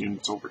enhance these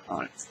units over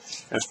time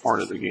as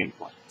part of the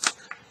gameplay.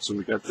 So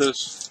we got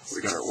this,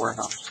 we got our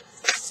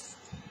warehouse.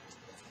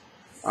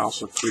 I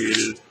also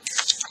created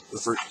the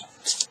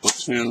first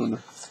platoon,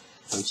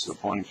 that's a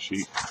blank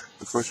sheet,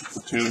 the first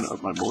platoon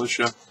of my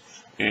militia.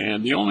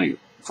 And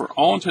for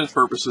all intents and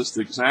purposes, the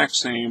exact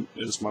same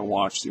as my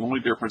watch. The only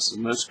difference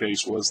in this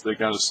case was they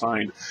got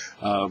assigned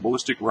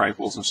ballistic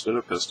rifles instead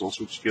of pistols,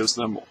 which gives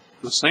them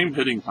the same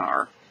hitting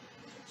power,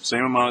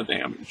 same amount of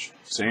damage,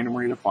 same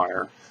rate of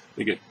fire.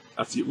 They get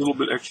a little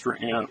bit extra,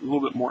 a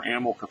little bit more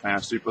ammo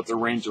capacity, but their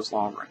range is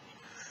long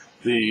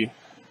range.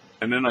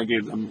 And then I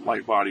gave them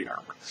light body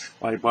armor.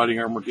 Light body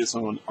armor gives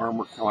them an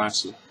armor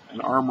class,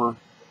 an armor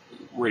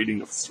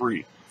rating of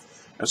 3,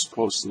 as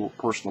opposed to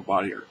personal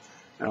body armor.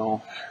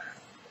 Now,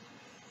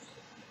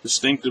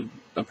 distinctive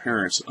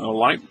appearance. A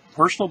light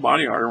personal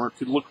body armor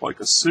could look like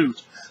a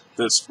suit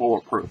that's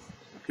bulletproof.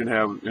 It could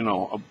have, you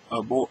know,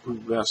 a bulletproof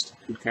vest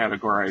could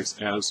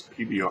categorize as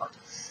PBR,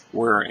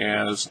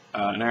 whereas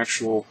an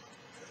actual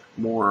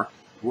more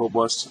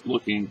robust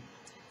looking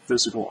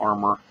physical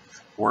armor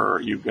where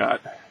you've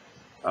got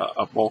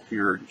a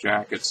bulkier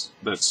jacket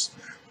that's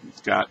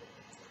got,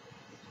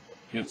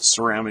 you know,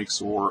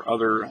 ceramics or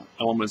other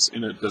elements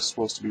in it that's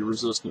supposed to be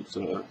resistant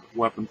to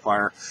weapon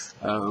fire,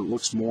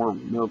 looks more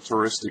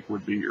militaristic,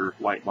 would be your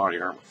light body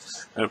armor.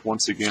 That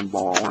once again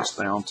boils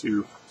down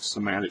to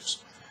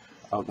semantics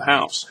of the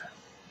house.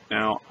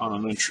 Now, on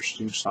an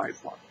interesting side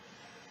plot,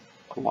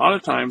 a lot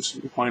of times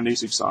you find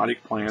these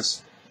exotic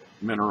plants,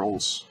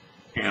 minerals,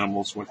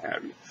 animals, what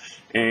have you,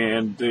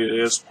 and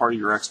as part of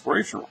your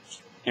exploration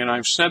rules. And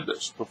I've said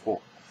this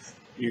before.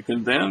 You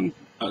can then,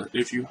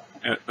 if you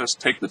let's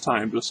take the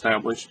time to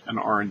establish an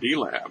R&D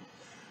lab,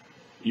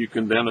 you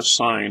can then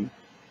assign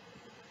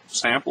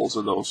samples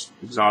of those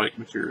exotic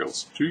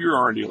materials to your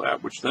R&D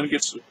lab, which then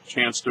gets a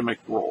chance to make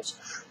rolls.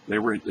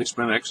 They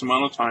spend X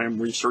amount of time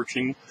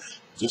researching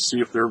to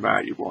see if they're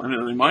valuable, and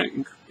then they might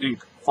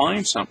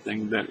find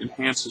something that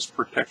enhances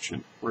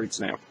protection. For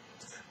example,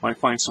 might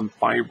find some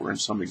fiber in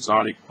some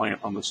exotic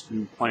plant on this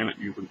new planet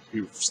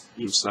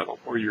you've settled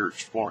or you're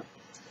exploring.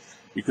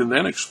 You can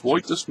then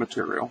exploit this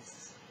material.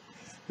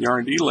 The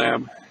R&D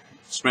lab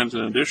spends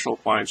an additional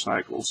 5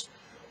 cycles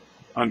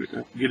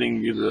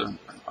getting you to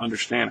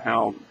understand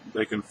how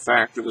they can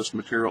factor this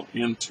material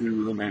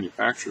into the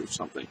manufacture of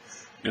something.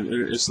 And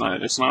it's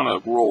not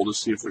a role to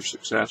see if they're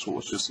successful.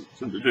 It's just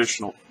an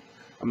additional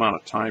amount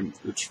of time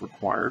that's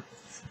required.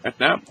 At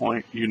that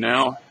point, you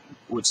now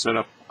would set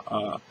up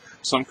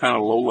some kind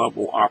of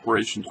low-level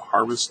operation to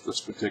harvest this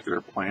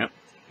particular plant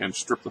and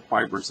strip the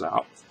fibers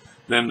out.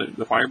 Then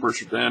the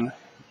fibers are then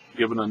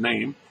given a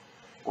name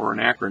or an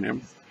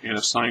acronym and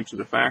assigned to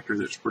the factory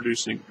that's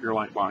producing your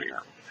light body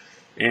armor,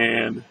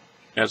 and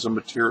as a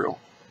material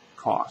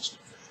cost.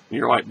 And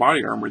your light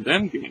body armor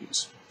then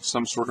gains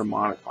some sort of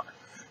modifier.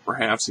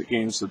 Perhaps it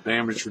gains the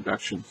damage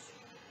reduction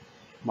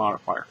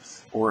modifier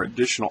or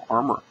additional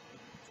armor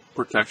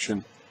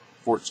protection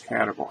for its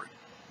category,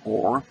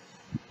 or,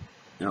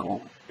 you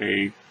know,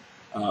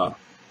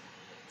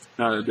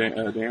 not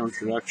a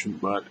damage reduction,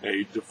 but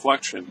a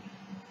deflection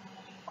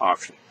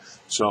option.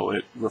 So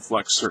it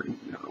reflects certain,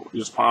 you know,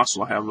 it's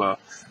possible to have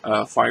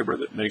a fiber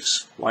that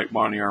makes light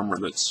body armor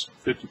that's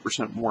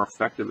 50% more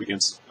effective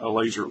against a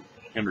laser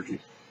energy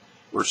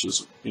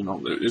versus, you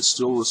know, it's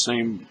still the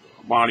same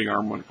body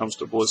armor when it comes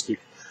to ballistic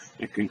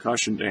and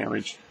concussion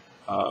damage,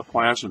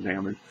 plasma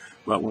damage,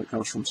 but when it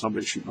comes from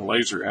somebody shooting a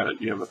laser at it,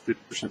 you have a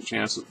 50%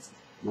 chance of,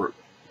 you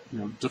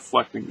know,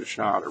 deflecting the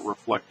shot or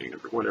reflecting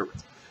it or whatever.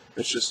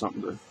 It's just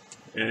something to,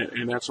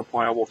 and that's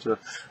applicable to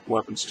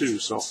weapons too.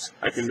 So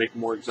I can make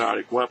more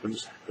exotic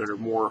weapons that are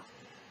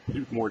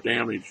do more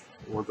damage,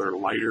 or they're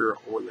lighter,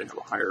 or they have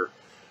a higher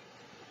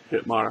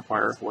hit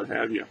modifier, what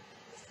have you,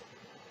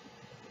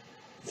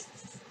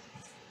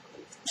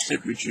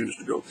 if we choose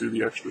to go through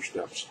the extra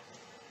steps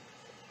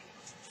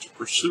to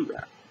pursue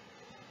that.